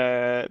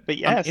said,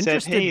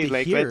 hey,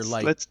 like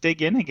let's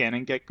dig in again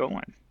and get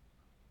going.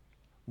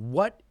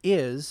 What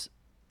is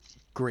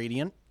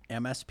Gradient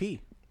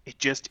MSP? It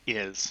just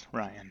is,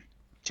 Ryan.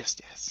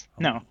 Just is.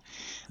 Oh, no.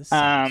 This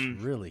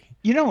sounds really.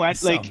 You know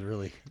what? Like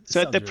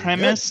so the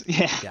premise,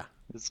 good.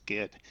 It's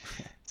good.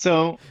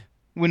 So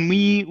when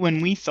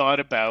we thought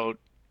about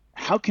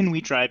how can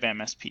we drive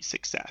MSP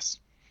success,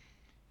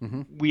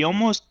 we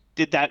almost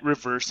did that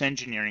reverse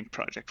engineering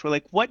project. We're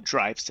like, what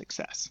drives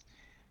success?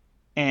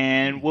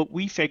 And what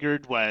we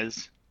figured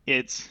was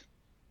it's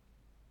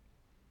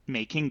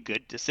making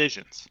good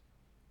decisions,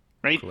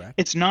 right? Correct.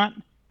 It's not,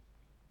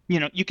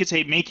 you could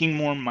say making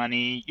more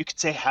money, you could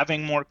say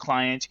having more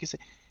clients, you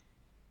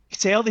could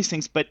say all these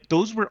things, but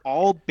those were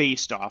all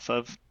based off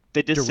of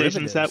the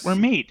decisions that were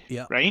made,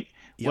 right?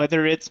 Yep.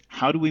 Whether it's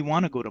how do we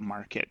want to go to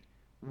market?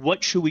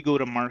 What should we go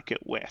to market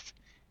with?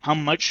 How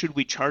much should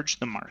we charge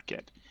the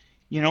market?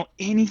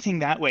 Anything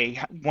that way.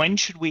 When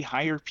should we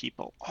hire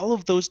people? All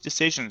of those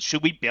decisions.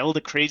 Should we build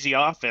a crazy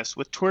office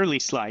with twirly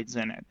slides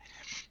in it?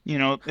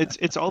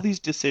 It's all these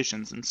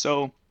decisions. And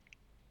so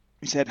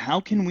we said, how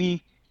can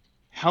we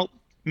help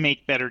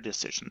make better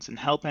decisions and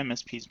help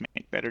MSPs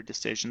make better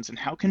decisions? And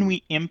how can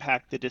we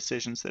impact the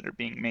decisions that are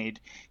being made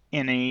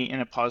in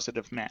a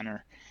positive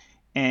manner?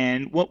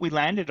 And what we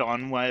landed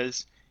on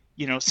was,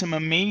 some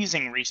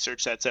amazing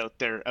research that's out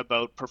there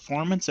about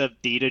performance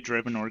of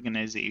data-driven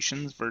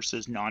organizations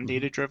versus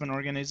non-data-driven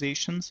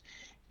organizations.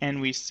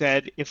 And we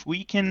said, if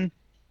we can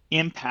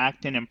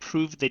impact and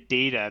improve the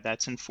data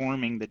that's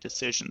informing the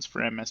decisions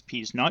for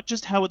MSPs, not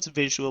just how it's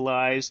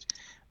visualized,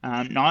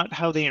 not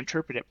how they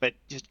interpret it, but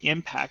just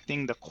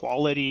impacting the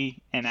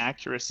quality and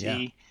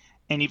accuracy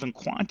and even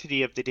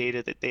quantity of the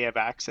data that they have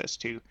access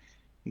to,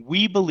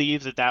 we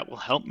believe that will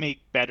help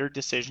make better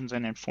decisions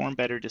and inform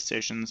better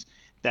decisions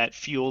that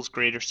fuels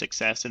greater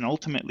success and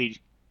ultimately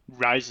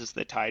rises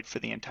the tide for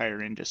the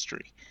entire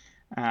industry.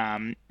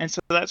 And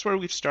so that's where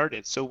we've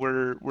started. So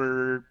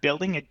we're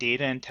building a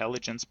data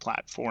intelligence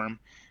platform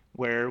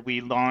where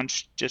we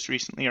launched just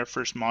recently our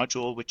first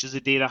module, which is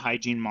a data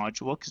hygiene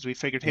module, because we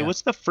figured, hey,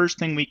 what's the first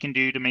thing we can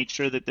do to make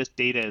sure that this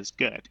data is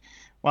good?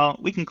 Well,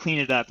 we can clean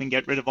it up and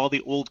get rid of all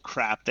the old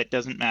crap that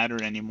doesn't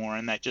matter anymore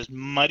and that just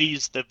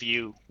muddies the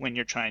view when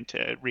you're trying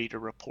to read a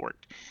report.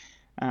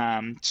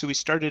 So we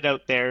started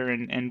out there,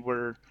 and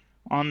we're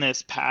on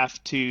this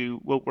path to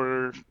what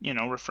we're,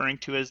 referring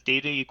to as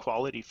data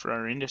equality for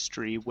our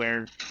industry,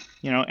 where,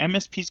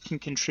 MSPs can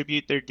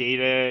contribute their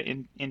data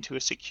into a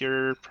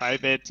secure,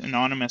 private,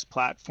 anonymous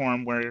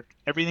platform where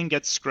everything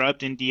gets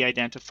scrubbed and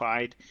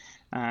de-identified,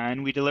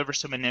 and we deliver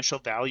some initial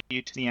value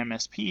to the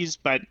MSPs,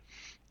 but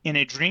in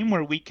a dream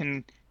where we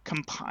can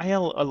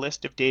compile a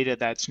list of data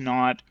that's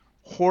not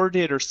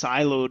hoarded or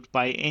siloed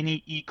by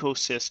any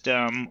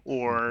ecosystem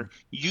or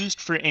used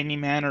for any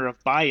manner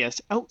of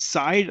bias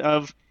outside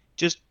of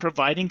just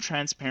providing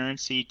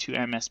transparency to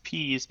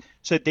MSPs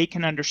so that they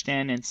can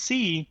understand and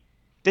see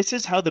this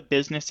is how the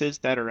businesses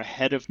that are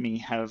ahead of me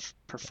have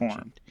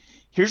performed.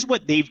 Here's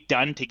what they've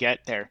done to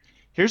get there.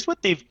 Here's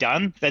what they've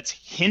done that's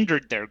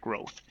hindered their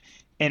growth.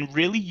 And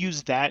really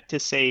use that to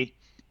say,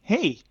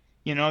 hey,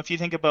 if you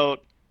think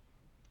about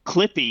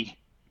Clippy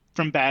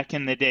from back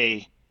in the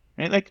day,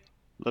 right? Like,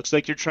 looks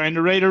like you're trying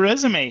to write a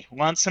resume.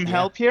 Want some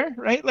help here,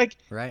 right? Like,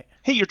 right.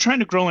 Hey, you're trying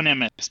to grow an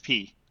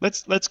MSP.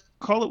 Let's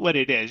call it what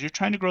it is. You're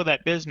trying to grow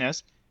that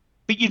business,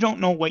 but you don't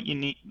know what you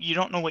need. You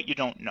don't know what you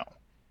don't know.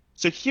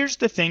 So here's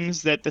the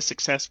things that the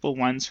successful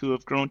ones who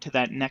have grown to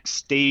that next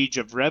stage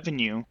of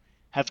revenue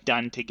have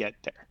done to get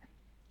there.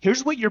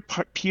 Here's what your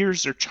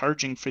peers are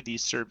charging for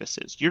these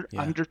services. You're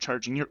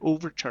undercharging, you're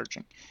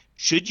overcharging.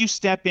 Should you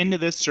step into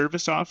this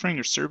service offering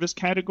or service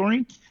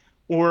category?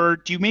 Or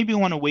do you maybe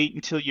want to wait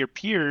until your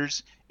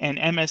peers and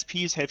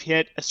MSPs have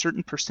hit a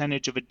certain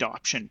percentage of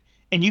adoption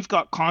and you've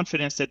got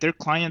confidence that their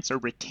clients are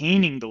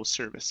retaining those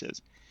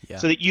services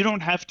so that you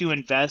don't have to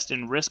invest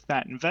and risk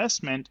that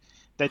investment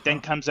that then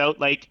comes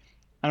out like,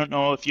 I don't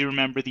know if you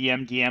remember the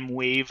MDM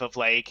wave of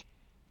like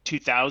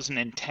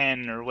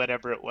 2010 or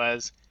whatever it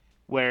was,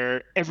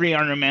 where every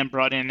RMM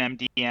brought in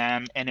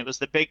MDM and it was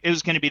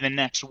going to be the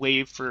next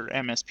wave for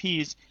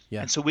MSPs.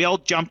 And so we all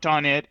jumped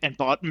on it and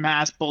bought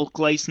mass bulk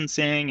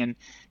licensing and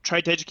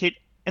tried to educate,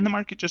 and the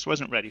market just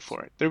wasn't ready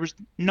for it. There was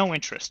no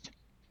interest,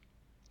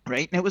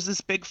 right? And it was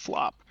this big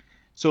flop.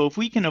 So if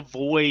we can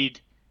avoid,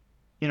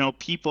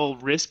 people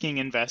risking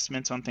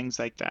investments on things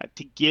like that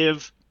to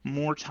give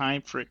more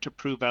time for it to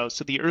prove out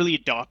so the early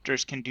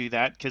adopters can do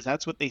that because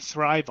that's what they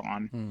thrive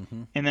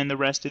on, and then the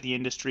rest of the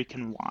industry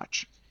can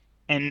watch.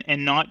 And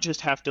not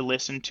just have to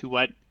listen to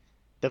what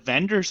the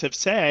vendors have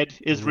said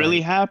is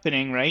really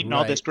happening, right? And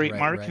all this great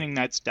marketing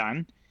that's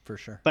done. For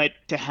sure. But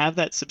to have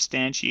that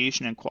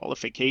substantiation and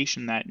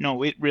qualification that,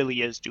 no, it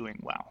really is doing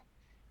well.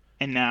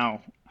 And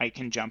now I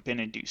can jump in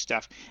and do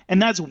stuff. And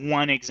that's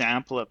one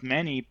example of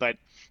many, but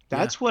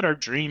that's what our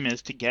dream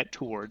is to get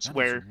towards, that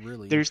where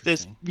really there's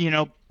this,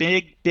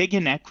 big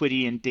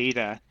inequity in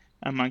data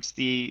amongst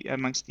the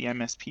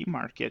MSP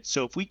market.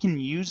 So if we can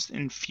use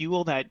and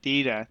fuel that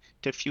data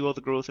to fuel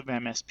the growth of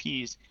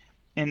MSPs,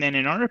 and then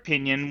in our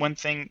opinion, one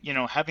thing,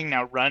 having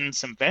now run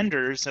some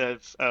vendors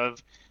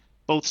of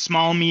both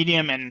small,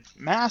 medium, and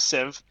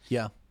massive,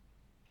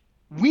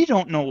 we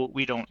don't know what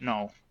we don't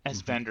know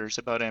as vendors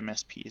about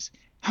MSPs.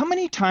 How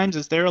many times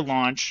is there a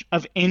launch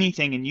of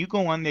anything and you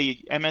go on the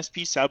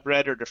MSP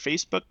subreddit or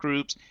Facebook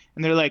groups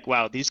and they're like,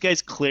 wow, these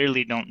guys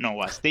clearly don't know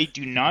us. They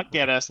do not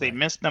get us. They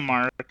missed the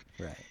mark.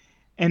 Right.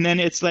 And then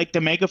it's like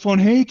the megaphone,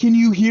 hey, can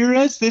you hear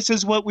us? This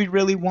is what we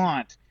really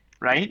want,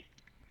 right?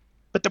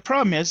 But the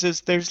problem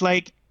is there's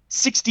like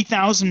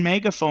 60,000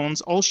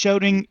 megaphones all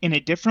shouting in a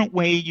different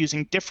way,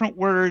 using different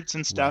words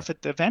and stuff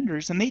at the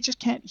vendors, and they just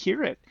can't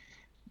hear it,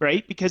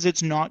 right? Because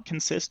it's not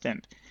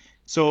consistent.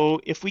 So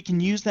if we can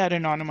use that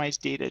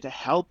anonymized data to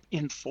help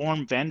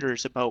inform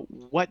vendors about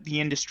what the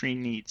industry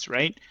needs,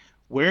 right?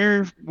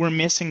 Where we're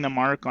missing the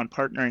mark on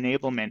partner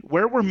enablement,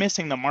 where we're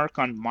missing the mark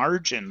on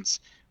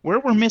margins, where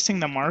we're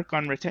missing the mark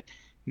on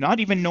not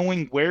even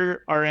knowing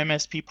where our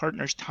MSP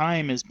partners'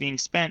 time is being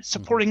spent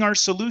supporting our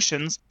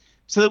solutions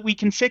so that we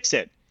can fix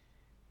it.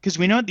 Because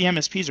we know the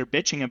MSPs are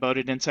bitching about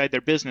it inside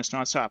their business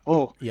nonstop.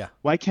 Oh,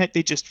 why can't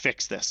they just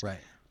fix this? Right.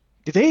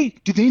 Do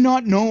they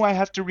not know I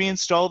have to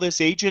reinstall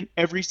this agent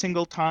every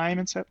single time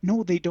and stuff?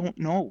 No, they don't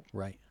know.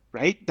 Right.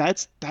 Right?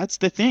 That's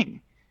the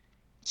thing.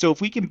 So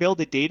if we can build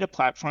a data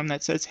platform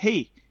that says,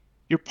 hey,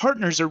 your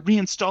partners are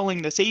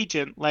reinstalling this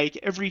agent like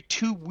every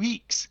 2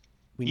 weeks.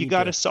 You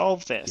got to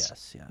solve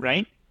this,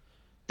 right?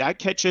 That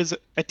catches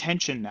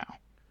attention now.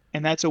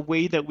 And that's a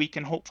way that we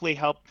can hopefully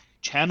help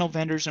channel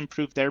vendors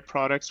improve their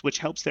products, which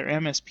helps their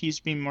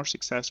MSPs be more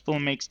successful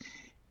and makes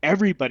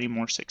everybody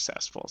more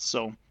successful.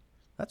 So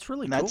that's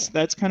really cool.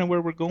 That's kind of where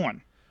we're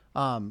going.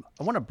 I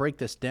want to break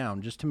this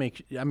down just to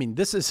make,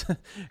 this is,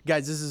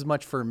 guys, this is as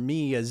much for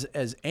me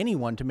as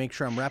anyone to make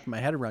sure I'm wrapping my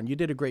head around. You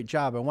did a great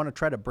job. I want to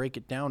try to break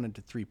it down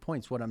into 3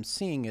 points. What I'm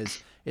seeing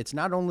is it's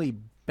not only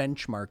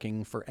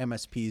benchmarking for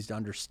MSPs to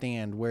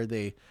understand where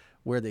they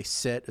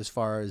sit as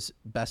far as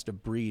best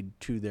of breed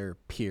to their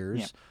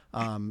peers.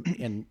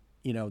 And,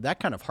 that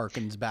kind of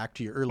harkens back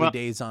to your early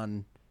days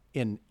in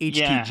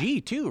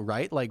HTG too,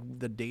 right? Like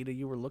the data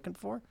you were looking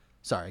for.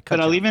 Sorry.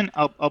 But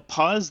I'll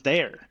pause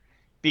there.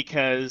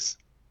 Because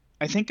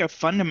I think a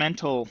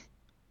fundamental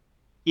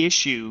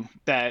issue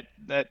that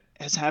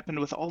has happened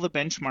with all the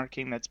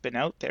benchmarking that's been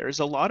out there is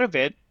a lot of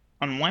it,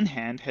 on one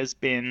hand, has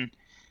been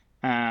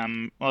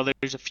Well,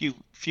 there's a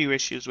few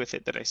issues with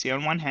it that I see.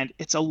 On one hand,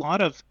 it's a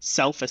lot of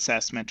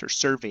self-assessment or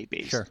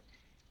survey-based. Sure.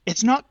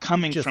 It's not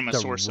coming Just from a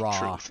source of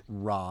truth,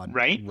 raw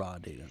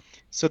data.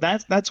 So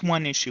that's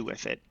one issue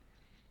with it.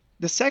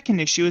 The second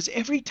issue is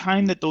every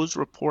time that those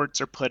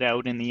reports are put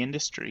out in the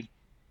industry,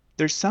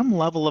 there's some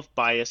level of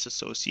bias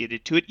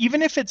associated to it,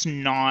 even if it's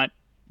not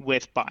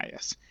with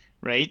bias,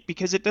 right?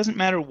 Because it doesn't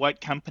matter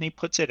what company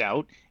puts it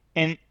out,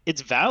 and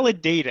it's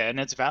valid data and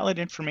it's valid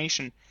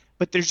information,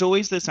 but there's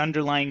always this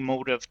underlying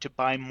motive to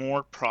buy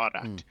more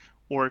product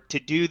or to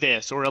do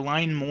this or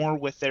align more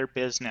with their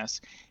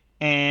business.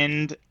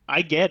 And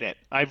I get it.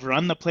 I've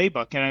run the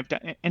playbook and I've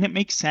done, and it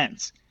makes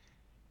sense.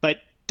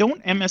 But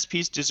don't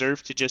MSPs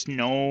deserve to just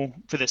know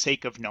for the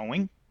sake of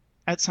knowing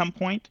at some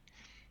point?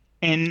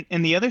 And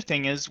the other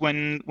thing is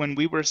when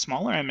we were a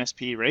smaller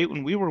MSP, right?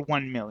 When we were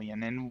 1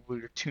 million and we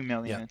were 2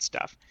 million and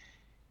stuff.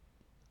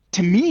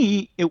 To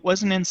me, it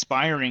wasn't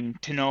inspiring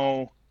to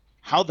know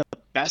how the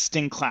best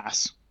in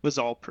class was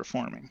all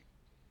performing,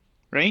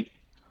 right?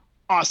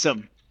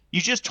 Awesome.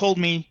 You just told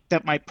me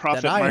that my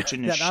profit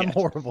margin is shit. I'm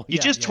horrible. You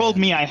just told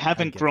me I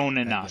haven't grown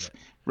enough,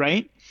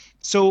 right?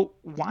 So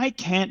why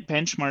can't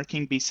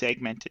benchmarking be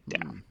segmented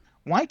down?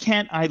 Why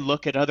can't I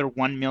look at other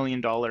 $1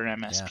 million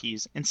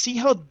MSPs and see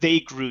how they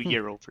grew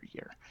year over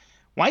year?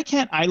 Why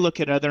can't I look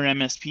at other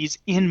MSPs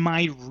in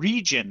my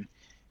region,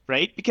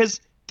 right?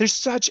 Because there's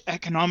such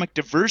economic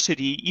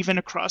diversity even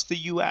across the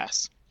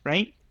US,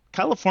 right?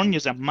 California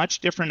is a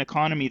much different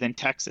economy than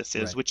Texas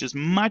is, which is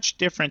much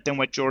different than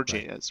what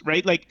Georgia is,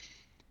 right? Like,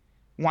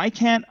 why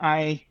can't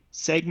I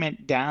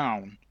segment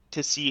down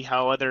to see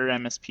how other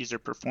MSPs are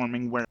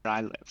performing where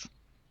I live,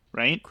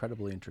 right?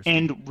 Incredibly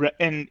interesting.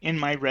 And in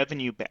my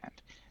revenue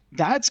band,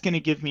 that's going to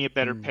give me a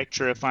better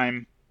picture if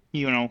I'm,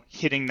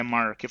 hitting the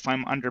mark, if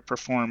I'm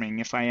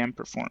underperforming, if I am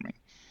performing.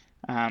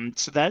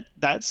 So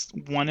that's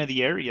one of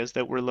the areas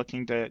that we're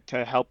looking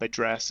to help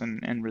address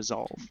and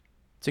resolve.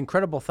 It's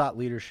incredible thought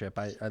leadership.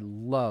 I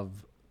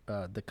love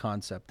the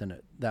concept, and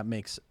that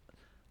makes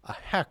a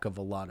heck of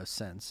a lot of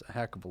sense.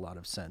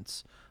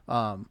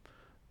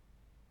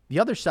 The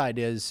other side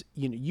is,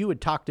 you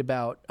had talked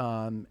about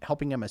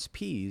helping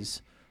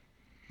MSPs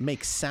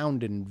make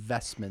sound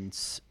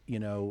investments,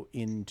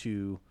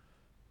 into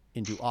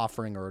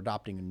offering or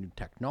adopting a new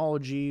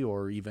technology,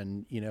 or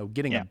even,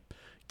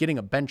 getting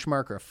a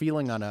benchmark or a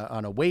feeling on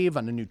a wave,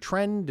 on a new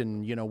trend,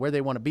 and where they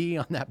want to be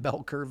on that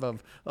bell curve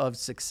of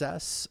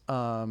success.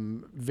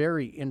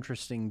 Very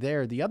interesting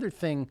there. The other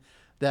thing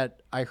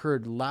that I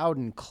heard loud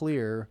and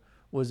clear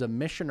was a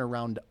mission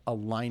around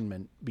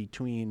alignment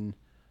between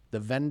the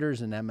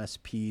vendors and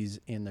MSPs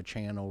in the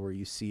channel, where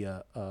you see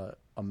a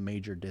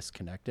major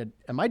disconnect.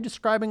 Am I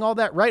describing all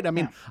that right? I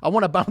mean, I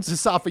want to bounce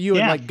this off of you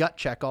and gut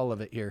check all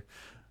of it here.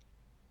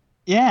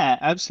 Yeah,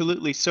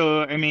 absolutely.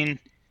 So, I mean,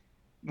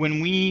 when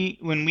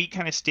we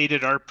kind of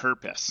stated our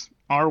purpose,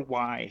 our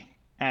why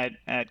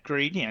at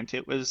Gradient,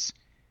 it was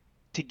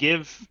to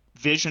give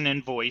vision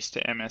and voice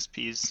to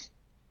MSPs,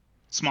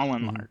 small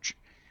and large.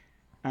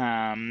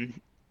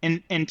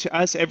 And to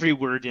us, every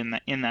word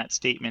in that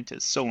statement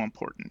is so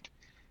important.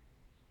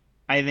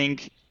 I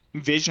think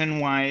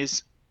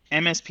vision-wise,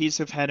 MSPs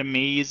have had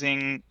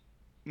amazing,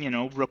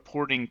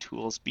 reporting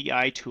tools,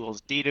 BI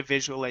tools, data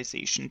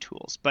visualization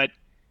tools, but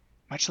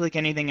much like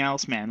anything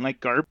else, man, like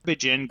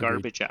garbage in,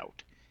 garbage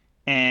out.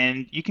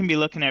 And you can be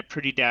looking at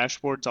pretty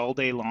dashboards all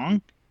day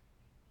long.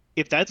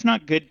 If that's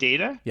not good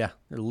data, they're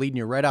leading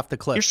you right off the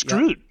cliff. You're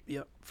screwed.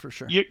 Yep, for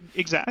sure.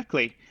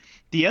 Exactly.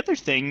 The other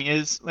thing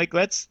is, like,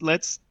 let's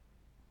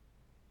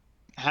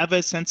have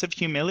a sense of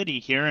humility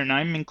here, and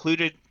I'm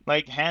included.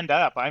 Like, hand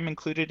up, I'm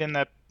included in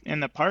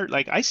the part.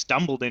 Like, I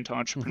stumbled into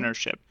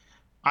entrepreneurship.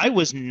 I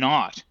was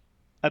not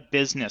a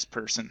business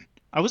person.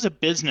 I was a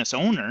business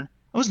owner.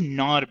 I was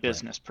not a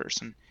business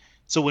person.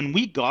 So when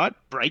we got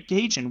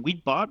BrightGauge and we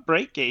bought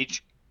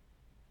BrightGauge,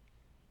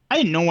 I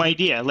had no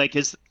idea. Like,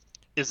 is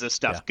this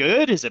stuff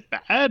good? Is it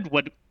bad?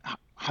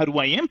 How do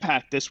I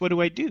impact this? What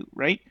do I do?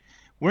 Right?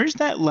 Where's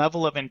that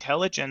level of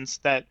intelligence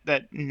that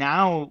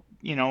now,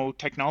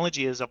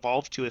 technology has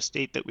evolved to a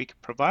state that we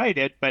could provide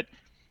it, but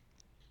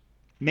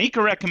make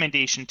a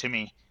recommendation to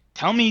me.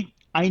 Tell me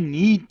I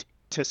need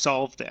to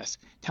solve this.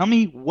 Tell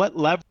me what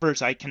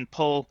levers I can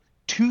pull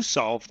to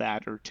solve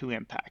that or to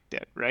impact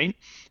it, right?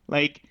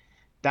 Like,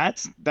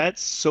 that's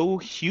so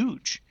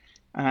huge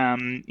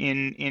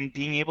in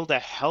being able to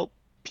help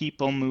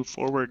people move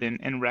forward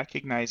and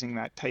recognizing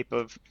that type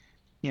of,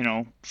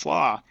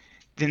 flaw.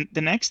 Then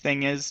the next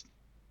thing is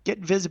get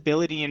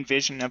visibility and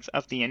vision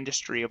of the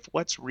industry, of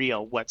what's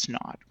real, what's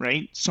not,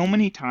 right? So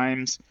many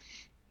times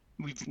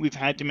we've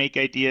had to make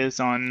ideas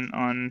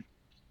on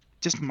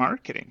just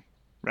marketing,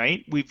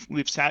 right?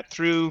 We've sat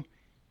through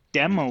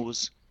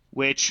demos,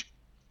 which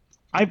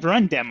I've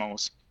run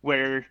demos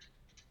where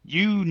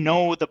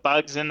the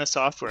bugs in the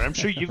software. I'm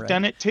sure you've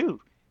done it too.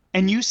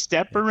 And you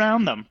step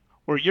around them,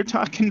 or you're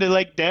talking to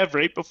like dev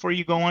right before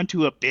you go on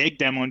to a big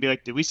demo and be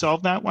like, did we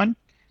solve that one?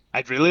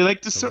 I'd really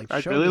like to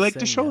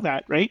show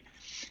that, right?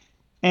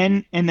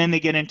 and then they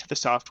get into the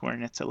software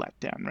and it's a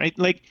letdown, right?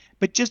 Like,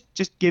 but just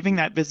giving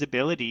that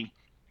visibility.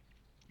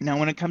 Now,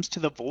 when it comes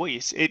to the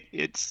voice,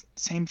 it's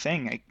same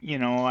thing.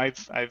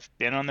 I've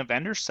been on the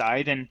vendor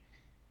side, and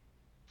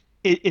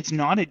it's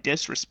not a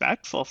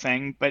disrespectful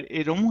thing, but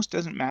it almost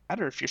doesn't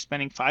matter if you're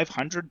spending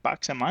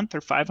 $500 a month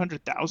or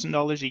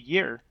 $500,000 a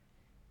year.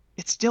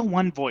 It's still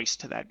one voice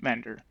to that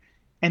vendor,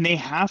 and they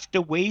have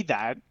to weigh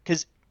that,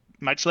 because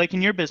much like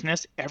in your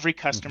business, every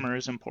customer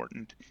is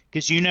important,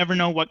 because you never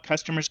know what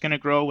customer is going to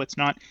grow, what's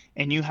not,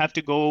 and you have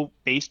to go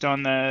based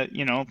on the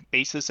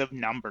basis of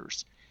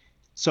numbers.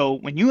 So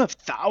when you have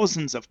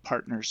thousands of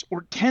partners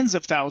or tens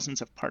of thousands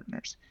of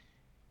partners,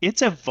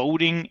 it's a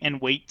voting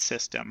and weight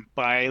system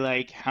by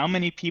like how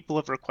many people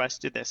have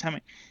requested this, how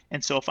many.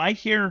 And so if I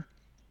hear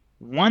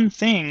one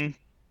thing,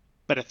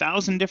 but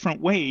 1,000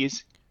 different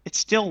ways, it's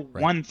still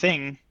one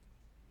thing,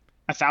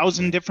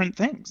 1,000 different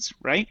things,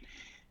 right?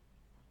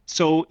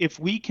 So if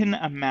we can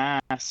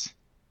amass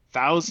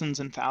thousands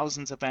and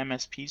thousands of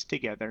MSPs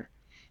together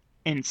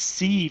and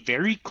see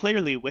very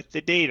clearly with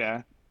the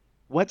data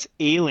what's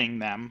ailing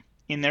them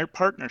in their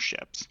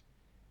partnerships,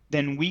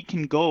 then we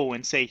can go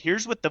and say,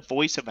 here's what the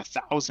voice of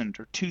 1,000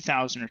 or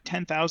 2,000 or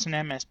 10,000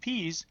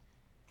 MSPs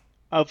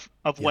of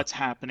what's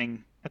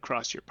happening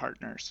across your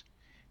partners.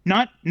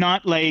 Not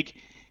like,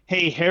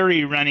 hey,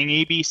 Harry running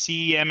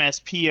ABC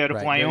MSP out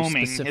of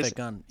Wyoming is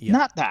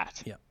not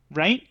that,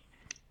 right?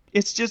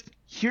 It's just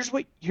here's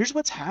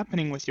what's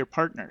happening with your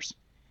partners.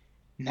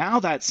 Now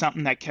that's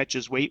something that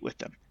catches weight with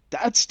them.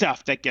 That's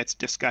stuff that gets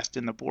discussed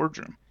in the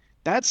boardroom.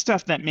 That's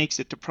stuff that makes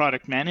it to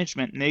product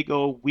management, and they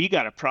go, we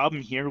got a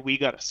problem here, we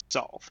got to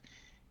solve.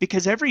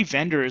 Because every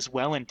vendor is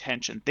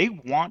well-intentioned. They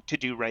want to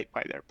do right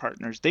by their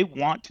partners. They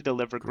want to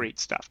deliver great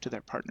stuff to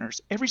their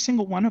partners, every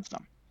single one of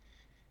them.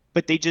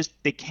 But they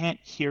can't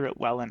hear it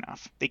well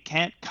enough. They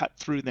can't cut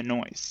through the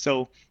noise.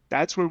 So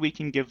that's where we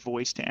can give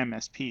voice to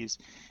MSPs.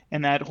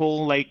 And that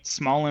whole like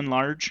small and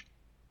large,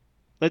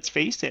 let's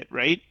face it,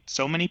 right?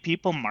 So many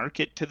people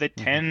market to the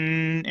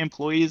 10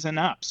 employees and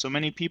up. So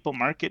many people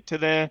market to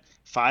the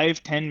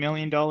 $5-10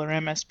 million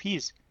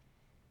MSPs.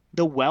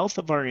 The wealth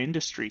of our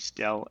industry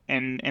still,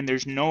 and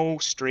there's no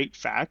straight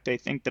fact. I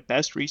think the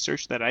best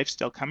research that I've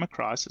still come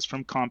across is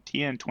from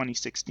CompTIA in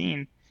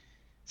 2016. It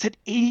said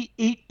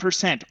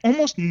 88%,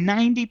 almost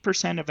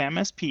 90% of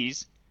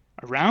MSPs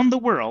around the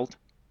world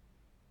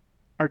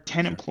are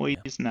 10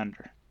 employees and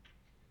under,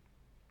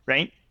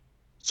 right?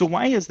 So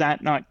why is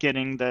that not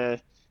getting the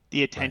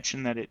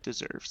attention that it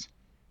deserves,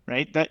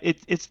 right? That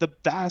it's the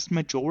vast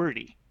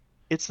majority.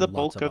 It's the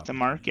bulk of the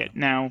market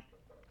now,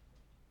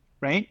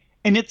 right?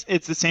 And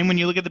it's the same when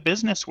you look at the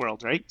business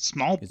world, right?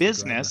 Small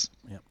business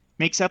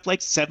makes up like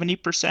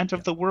 70%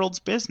 of the world's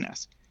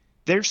business.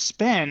 Their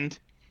spend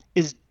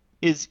is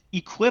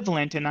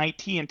equivalent in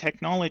IT and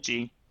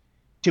technology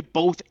to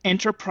both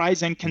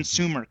enterprise and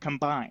consumer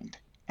combined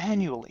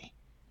annually,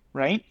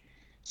 right?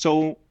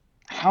 So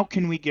how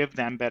can we give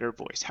them better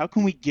voice? How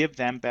can we give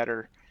them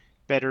better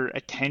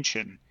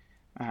attention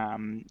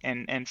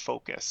and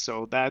focus?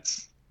 So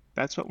that's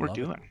what we're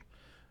doing.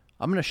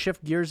 I'm going to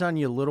shift gears on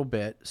you a little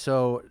bit.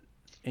 So,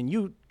 and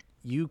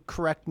you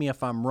correct me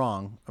if I'm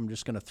wrong. I'm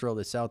just going to throw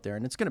this out there,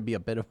 and it's going to be a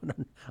bit of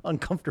an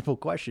uncomfortable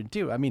question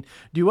too. I mean,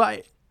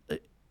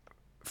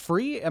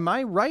 free? Am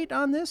I right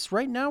on this?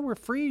 Right now we're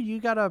free. You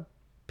got a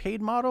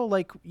paid model,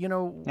 like,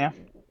 Yeah.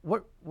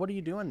 What are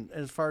you doing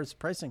as far as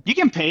pricing? You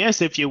can pay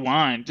us if you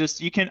want.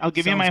 I'll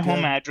give you my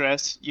home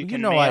address. You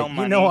can mail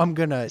money. I'm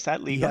gonna Is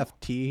that legal?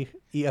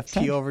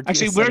 EFT over to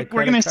Actually,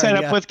 we're gonna set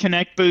up with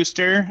Connect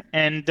Booster,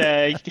 and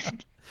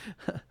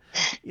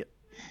you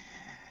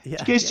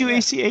guys do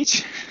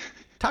ACH?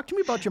 Talk to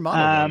me about your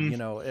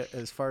model,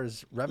 as far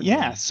as revenue.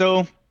 Yeah.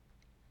 So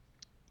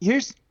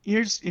here's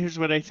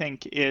what I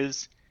think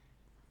is,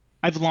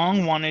 I've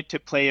long wanted to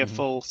play a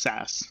full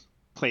SaaS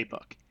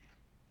playbook.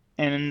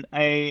 And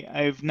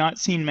I've not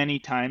seen many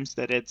times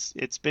that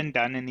it's been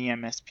done in the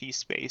MSP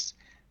space,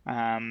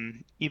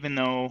 even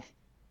though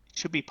it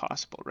should be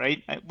possible,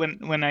 right?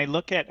 When I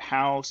look at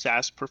how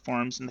SaaS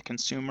performs in the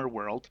consumer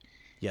world,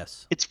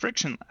 yes, it's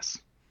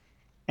frictionless.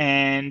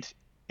 And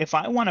if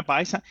I want to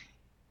buy something,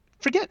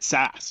 forget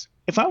SaaS.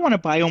 If I want to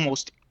buy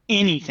almost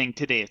anything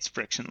today, it's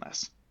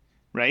frictionless,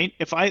 right?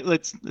 If I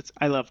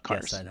I love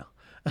cars. Yes, I know.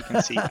 You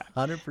can see that.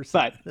 100%.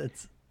 But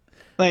that's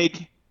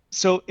like.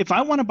 So if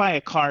I want to buy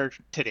a car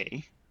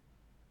today,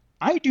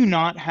 I do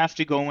not have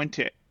to go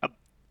into a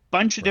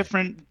bunch of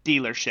different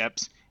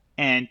dealerships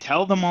and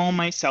tell them all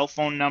my cell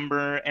phone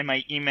number and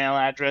my email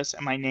address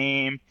and my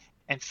name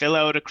and fill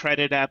out a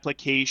credit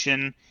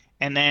application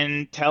and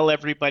then tell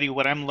everybody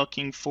what I'm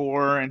looking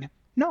for. And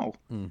no,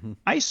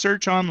 I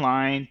search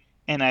online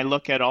and I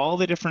look at all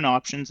the different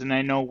options, and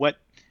I know what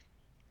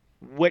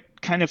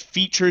kind of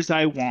features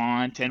I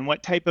want and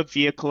what type of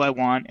vehicle I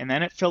want, and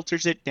then it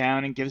filters it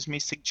down and gives me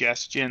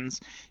suggestions,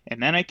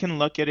 and then I can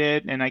look at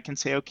it and I can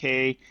say,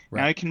 okay,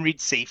 now I can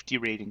read safety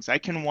ratings, I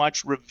can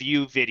watch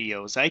review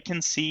videos, I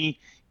can see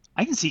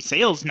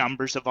sales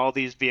numbers of all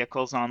these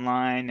vehicles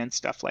online and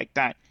stuff like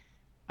that.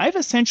 I've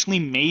essentially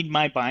made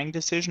my buying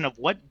decision of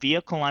what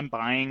vehicle I'm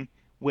buying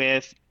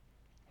with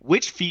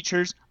which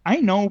features. I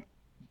know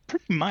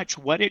pretty much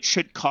what it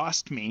should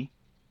cost me.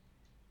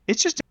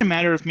 It's just a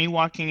matter of me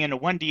walking into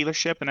one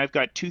dealership and I've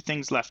got two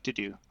things left to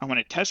do. I want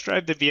to test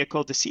drive the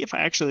vehicle to see if I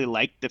actually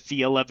like the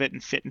feel of it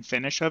and fit and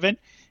finish of it.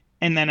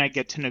 And then I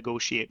get to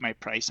negotiate my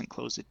price and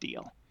close a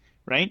deal,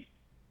 right?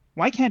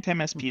 Why can't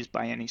MSPs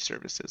buy any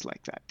services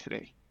like that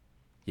today?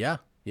 Yeah.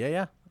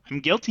 I'm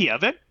guilty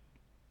of it.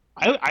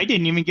 I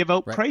didn't even give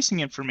out pricing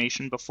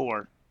information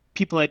before.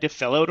 People had to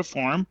fill out a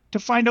form to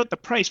find out the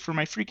price for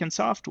my freaking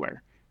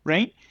software,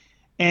 right?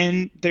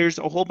 And there's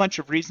a whole bunch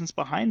of reasons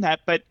behind that,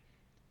 but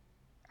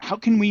how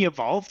can we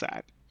evolve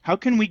that? How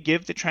can we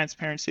give the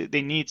transparency that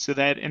they need so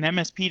that an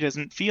MSP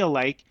doesn't feel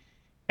like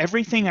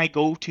everything I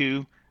go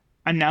to,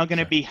 I'm now going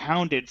to be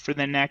hounded for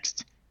the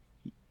next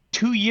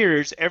 2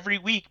 years every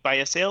week by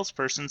a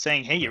salesperson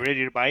saying, hey, you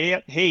ready to buy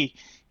it? Hey,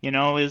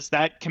 is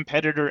that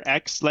competitor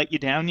X let you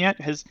down yet?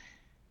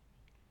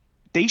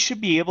 They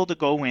should be able to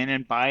go in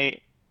and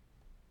buy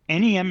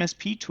any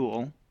MSP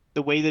tool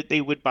the way that they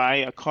would buy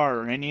a car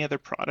or any other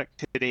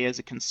product today as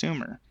a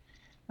consumer.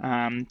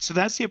 So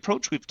that's the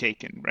approach we've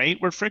taken, right?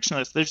 We're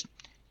frictionless.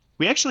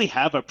 We actually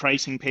have a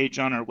pricing page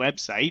on our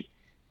website,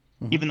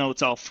 even though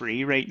it's all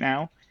free right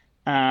now.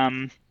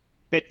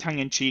 Bit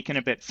tongue-in-cheek and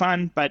a bit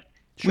fun, but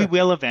we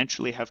will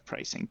eventually have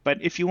pricing. But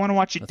if you want to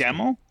watch a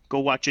demo, go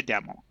watch a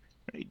demo.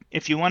 Right?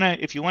 If you want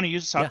to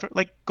use the software,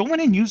 like go in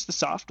and use the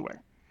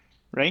software,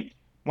 right?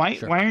 Why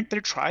aren't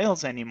there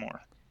trials anymore?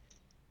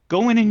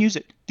 Go in and use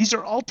it. These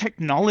are all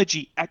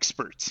technology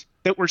experts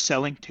that we're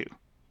selling to.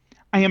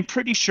 I am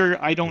pretty sure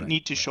I don't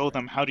need to show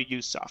them how to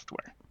use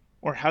software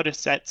or how to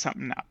set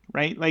something up,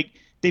 right? Like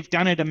they've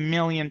done it a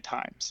million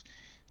times.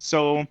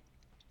 So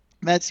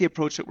that's the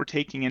approach that we're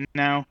taking. And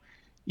now,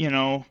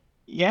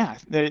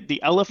 the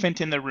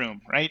elephant in the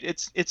room, right?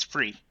 It's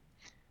free.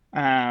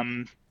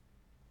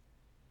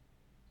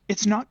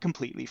 It's not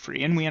completely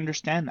free, and we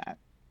understand that.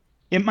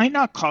 It might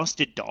not cost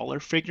a dollar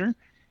figure,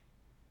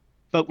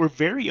 but we're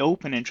very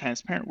open and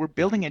transparent. We're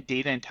building a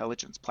data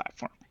intelligence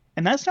platform.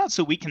 And that's not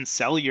so we can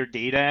sell your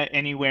data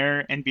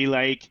anywhere and be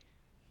like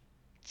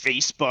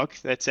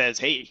Facebook that says,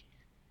 hey,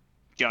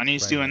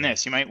 Johnny's doing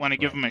this. You might want to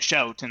give him a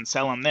shout and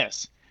sell him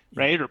this,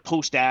 right? Or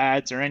post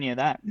ads or any of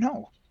that.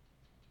 No.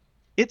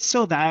 It's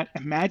so that,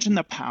 imagine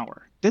the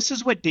power. This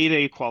is what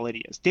data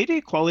equality is. Data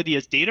equality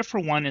is data for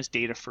one is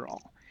data for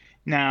all.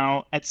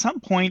 Now, at some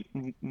point,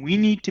 we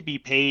need to be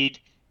paid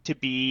to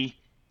be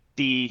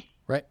the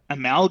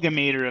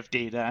amalgamator of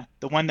data,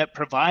 the one that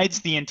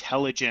provides the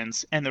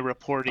intelligence and the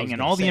reporting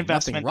and all the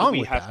investment that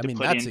we have to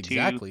put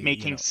into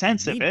making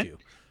sense of it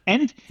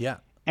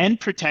and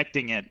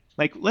protecting it.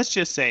 Like, let's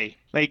just say,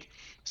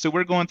 so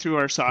we're going through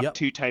our SOC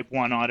 2 Type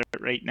 1 audit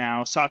right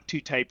now. SOC 2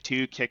 Type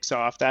 2 kicks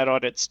off. That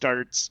audit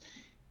starts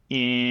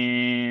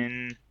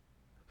in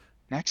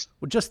next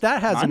just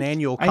that has an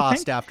annual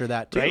cost after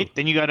that too. Right?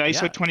 Then you got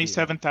ISO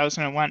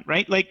 27001,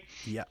 right?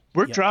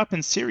 We're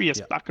dropping serious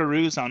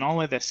buckaroos on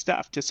all of this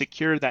stuff to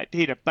secure that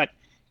data. But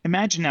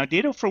imagine now,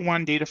 data for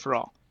one, data for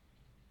all.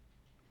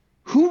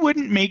 Who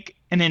wouldn't make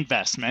an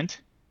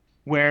investment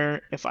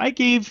where if I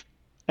gave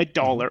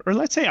 $1 or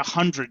let's say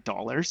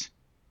 $100,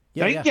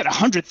 I can get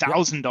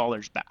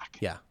 $100,000 back.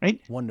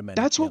 Right? One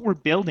dimension. That's what we're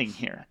building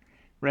here,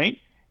 right?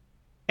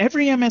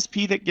 Every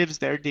MSP that gives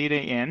their data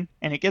in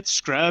and it gets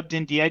scrubbed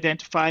and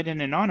de-identified and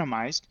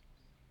anonymized,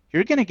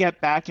 you're going to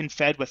get back and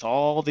fed with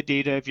all the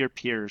data of your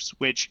peers,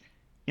 which,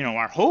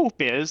 our hope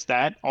is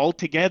that all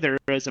together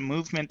as a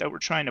movement that we're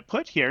trying to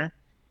put here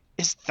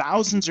is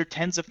thousands or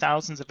tens of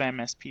thousands of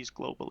MSPs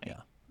globally.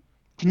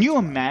 Can you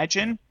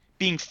imagine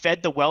being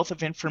fed the wealth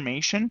of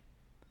information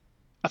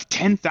of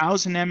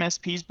 10,000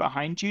 MSPs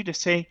behind you to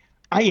say,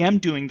 I am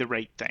doing the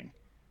right thing?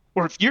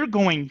 Or if you're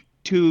going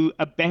to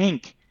a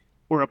bank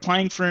or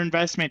applying for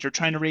investment or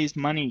trying to raise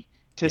money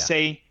to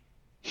say,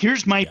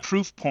 here's my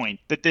proof point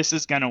that this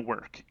is going to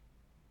work,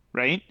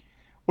 right?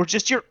 Or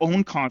just your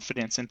own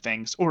confidence in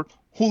things. Or,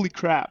 holy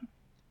crap,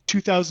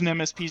 2,000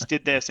 MSPs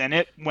did this and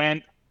it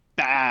went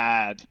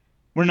bad.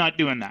 We're not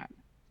doing that,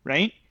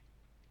 right?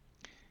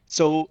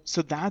 So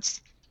that's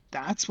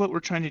what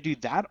we're trying to do,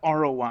 that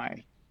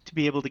ROI, to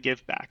be able to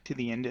give back to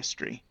the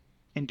industry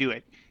and do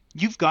it.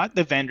 You've got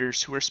the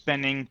vendors who are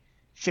spending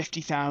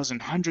 $50,000,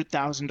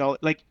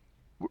 $100,000,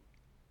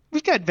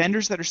 we've got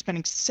vendors that are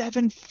spending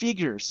 7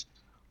 figures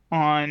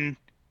on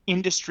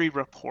industry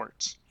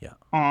reports,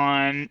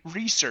 on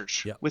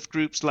research with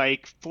groups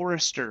like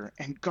Forrester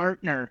and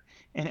Gartner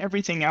and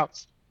everything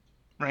else,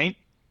 right?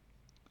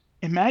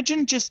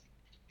 Imagine just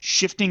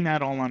shifting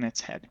that all on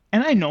its head.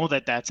 And I know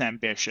that that's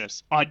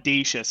ambitious,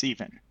 audacious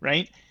even,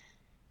 right?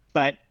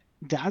 But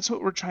that's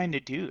what we're trying to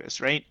do is,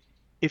 right?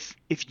 If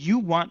you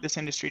want this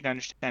industry to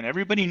understand,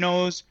 everybody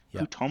knows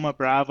who Thoma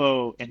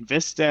Bravo and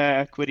Vista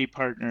Equity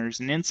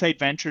Partners and Insight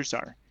Ventures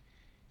are.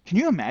 Can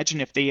you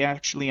imagine if they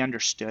actually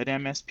understood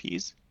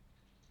MSPs?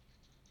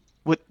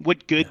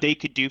 What good they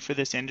could do for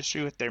this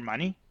industry with their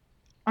money?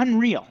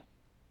 Unreal,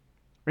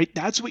 right?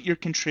 That's what you're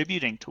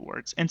contributing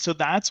towards. And so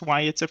that's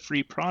why it's a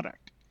free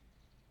product.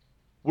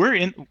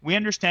 we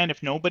understand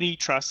if nobody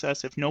trusts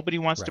us, if nobody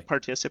wants to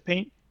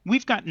participate,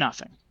 we've got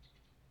nothing,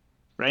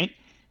 right?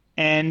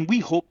 And we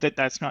hope that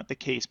that's not the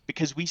case,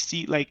 because we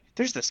see like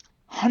there's this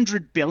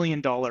 $100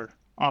 billion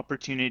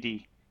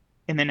opportunity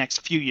in the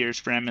next few years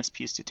for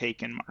MSPs to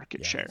take in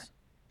market share.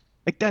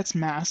 Like that's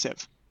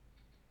massive.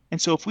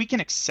 And so if we can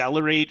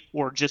accelerate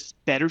or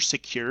just better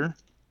secure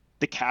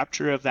the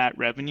capture of that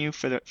revenue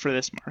for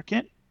this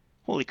market,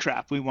 holy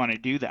crap, we want to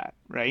do that,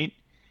 right?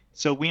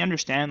 So we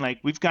understand like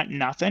we've got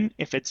nothing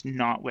if it's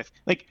not with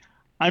like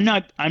I'm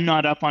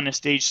not up on a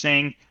stage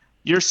saying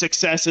your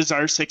success is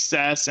our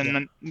success and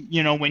then,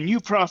 you know, when you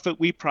profit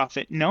we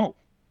profit. No.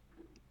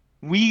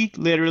 We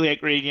literally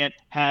at Gradient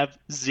have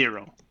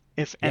zero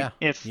if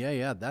that's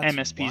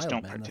MSPs wild,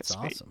 don't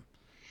participate. That's awesome.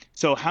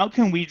 So how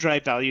can we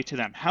drive value to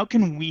them? How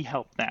can we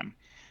help them?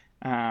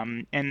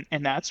 And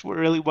that's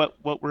really what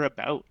we're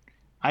about.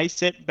 I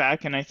sit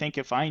back and I think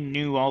if I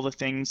knew all the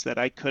things that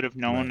I could have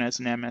known as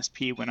an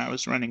MSP when I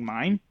was running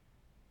mine,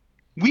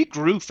 we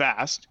grew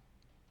fast.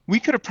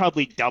 We could have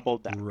probably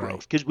doubled that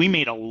growth because we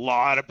made a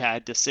lot of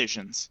bad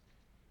decisions,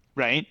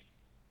 right?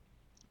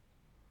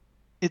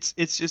 It's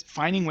just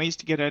finding ways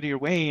to get out of your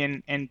way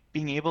and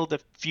being able to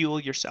fuel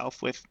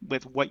yourself with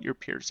what your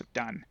peers have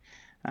done.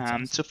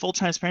 Awesome. So full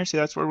transparency,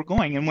 that's where we're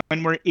going. And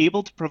when we're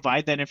able to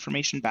provide that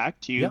information back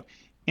to you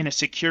in a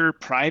secure,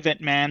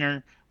 private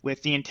manner,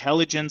 with the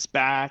intelligence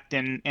backed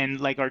and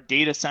like our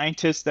data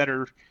scientists that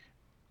are,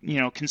 you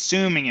know,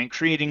 consuming and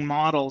creating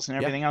models and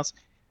everything else,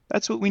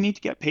 that's what we need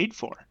to get paid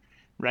for,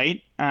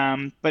 right?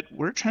 But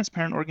we're a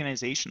transparent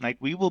organization. Like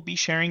we will be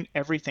sharing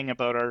everything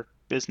about our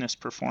business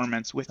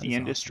performance with the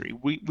industry.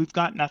 Awesome. We've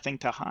got nothing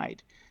to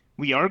hide.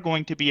 We are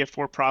going to be a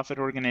for-profit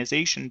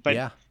organization,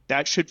 but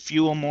that should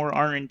fuel more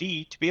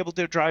R&D to be able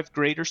to drive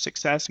greater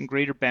success and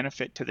greater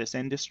benefit to this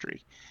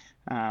industry.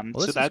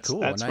 So that's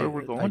cool. That's where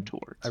we're going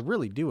towards. I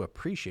really do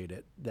appreciate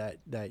it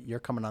that you're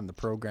coming on the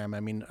program.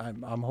 I mean,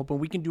 I'm hoping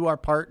we can do our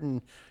part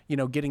in, you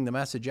know, getting the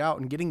message out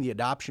and getting the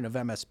adoption of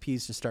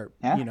MSPs to start,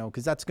 you know,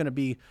 because that's going to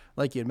be,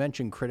 like you had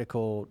mentioned,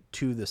 critical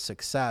to the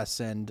success.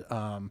 And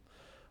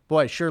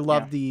boy, I sure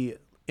love the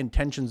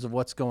intentions of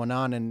what's going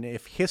on. And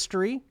if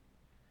history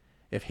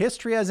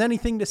has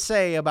anything to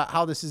say about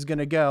how this is going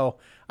to go,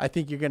 I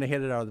think you're going to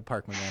hit it out of the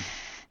park, my man.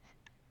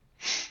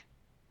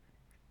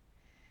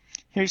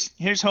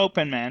 Here's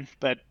hoping, man.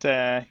 But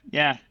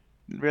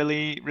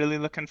really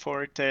looking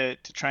forward to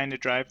trying to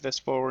drive this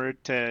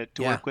forward, to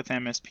work with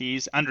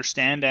MSPs,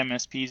 understand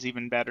MSPs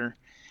even better,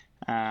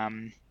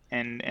 and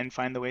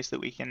find the ways that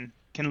we can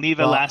leave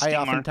a lasting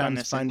mark on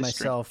this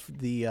industry. I oftentimes find myself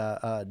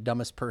the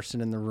dumbest person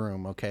in the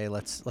room. Okay,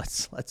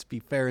 let's be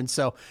fair. And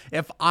so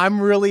if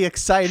I'm really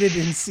excited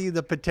and see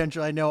the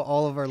potential, I know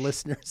all of our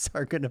listeners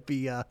are going to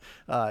be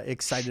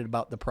excited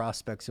about the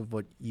prospects of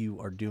what you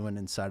are doing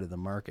inside of the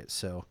market.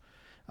 So.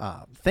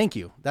 Thank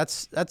you.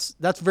 That's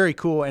very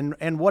cool.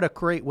 And what a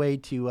great way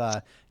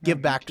to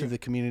give back to the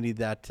community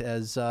that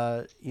has,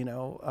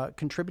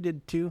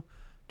 contributed to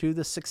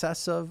the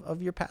success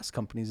of your past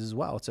companies as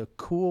well. It's a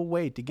cool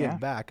way to give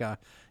back.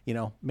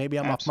 Maybe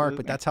I'm off mark,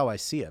 but that's how I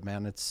see it,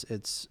 man.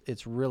 It's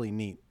really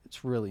neat.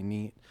 It's really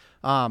neat.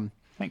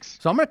 Thanks.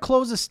 So I'm going to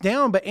close this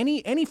down, but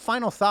any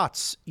final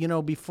thoughts,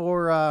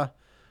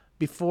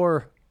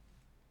 before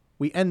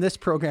we end this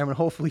program and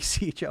hopefully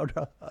see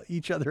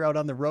each other out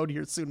on the road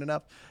here soon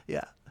enough.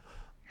 Yeah.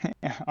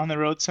 On the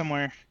road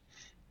somewhere.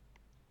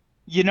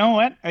 You know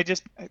what? I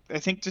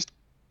think just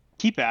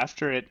keep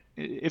after it.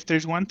 If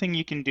there's one thing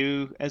you can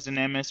do as an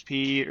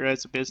MSP or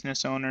as a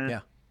business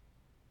owner,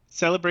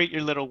 celebrate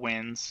your little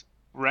wins,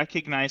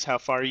 recognize how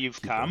far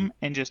you've come,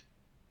 and just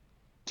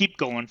keep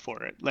going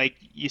for it. Like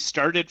you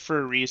started for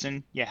a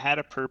reason, you had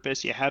a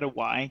purpose, you had a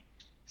why.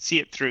 See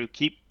it through.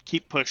 Keep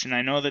pushing.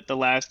 I know that the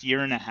last year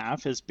and a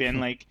half has been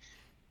like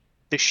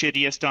the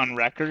shittiest on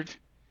record,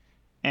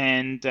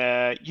 and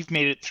you've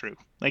made it through.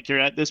 Like you're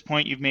at this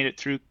point, you've made it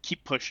through.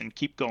 Keep pushing,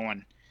 keep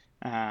going,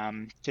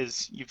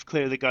 because you've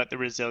clearly got the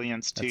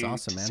resilience to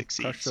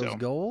succeed. Crush those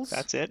goals.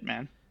 That's it,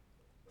 man.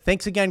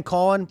 Thanks again,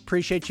 Colin.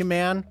 Appreciate you,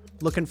 man.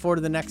 Looking forward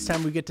to the next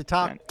time we get to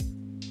talk.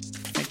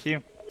 Thank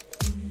you.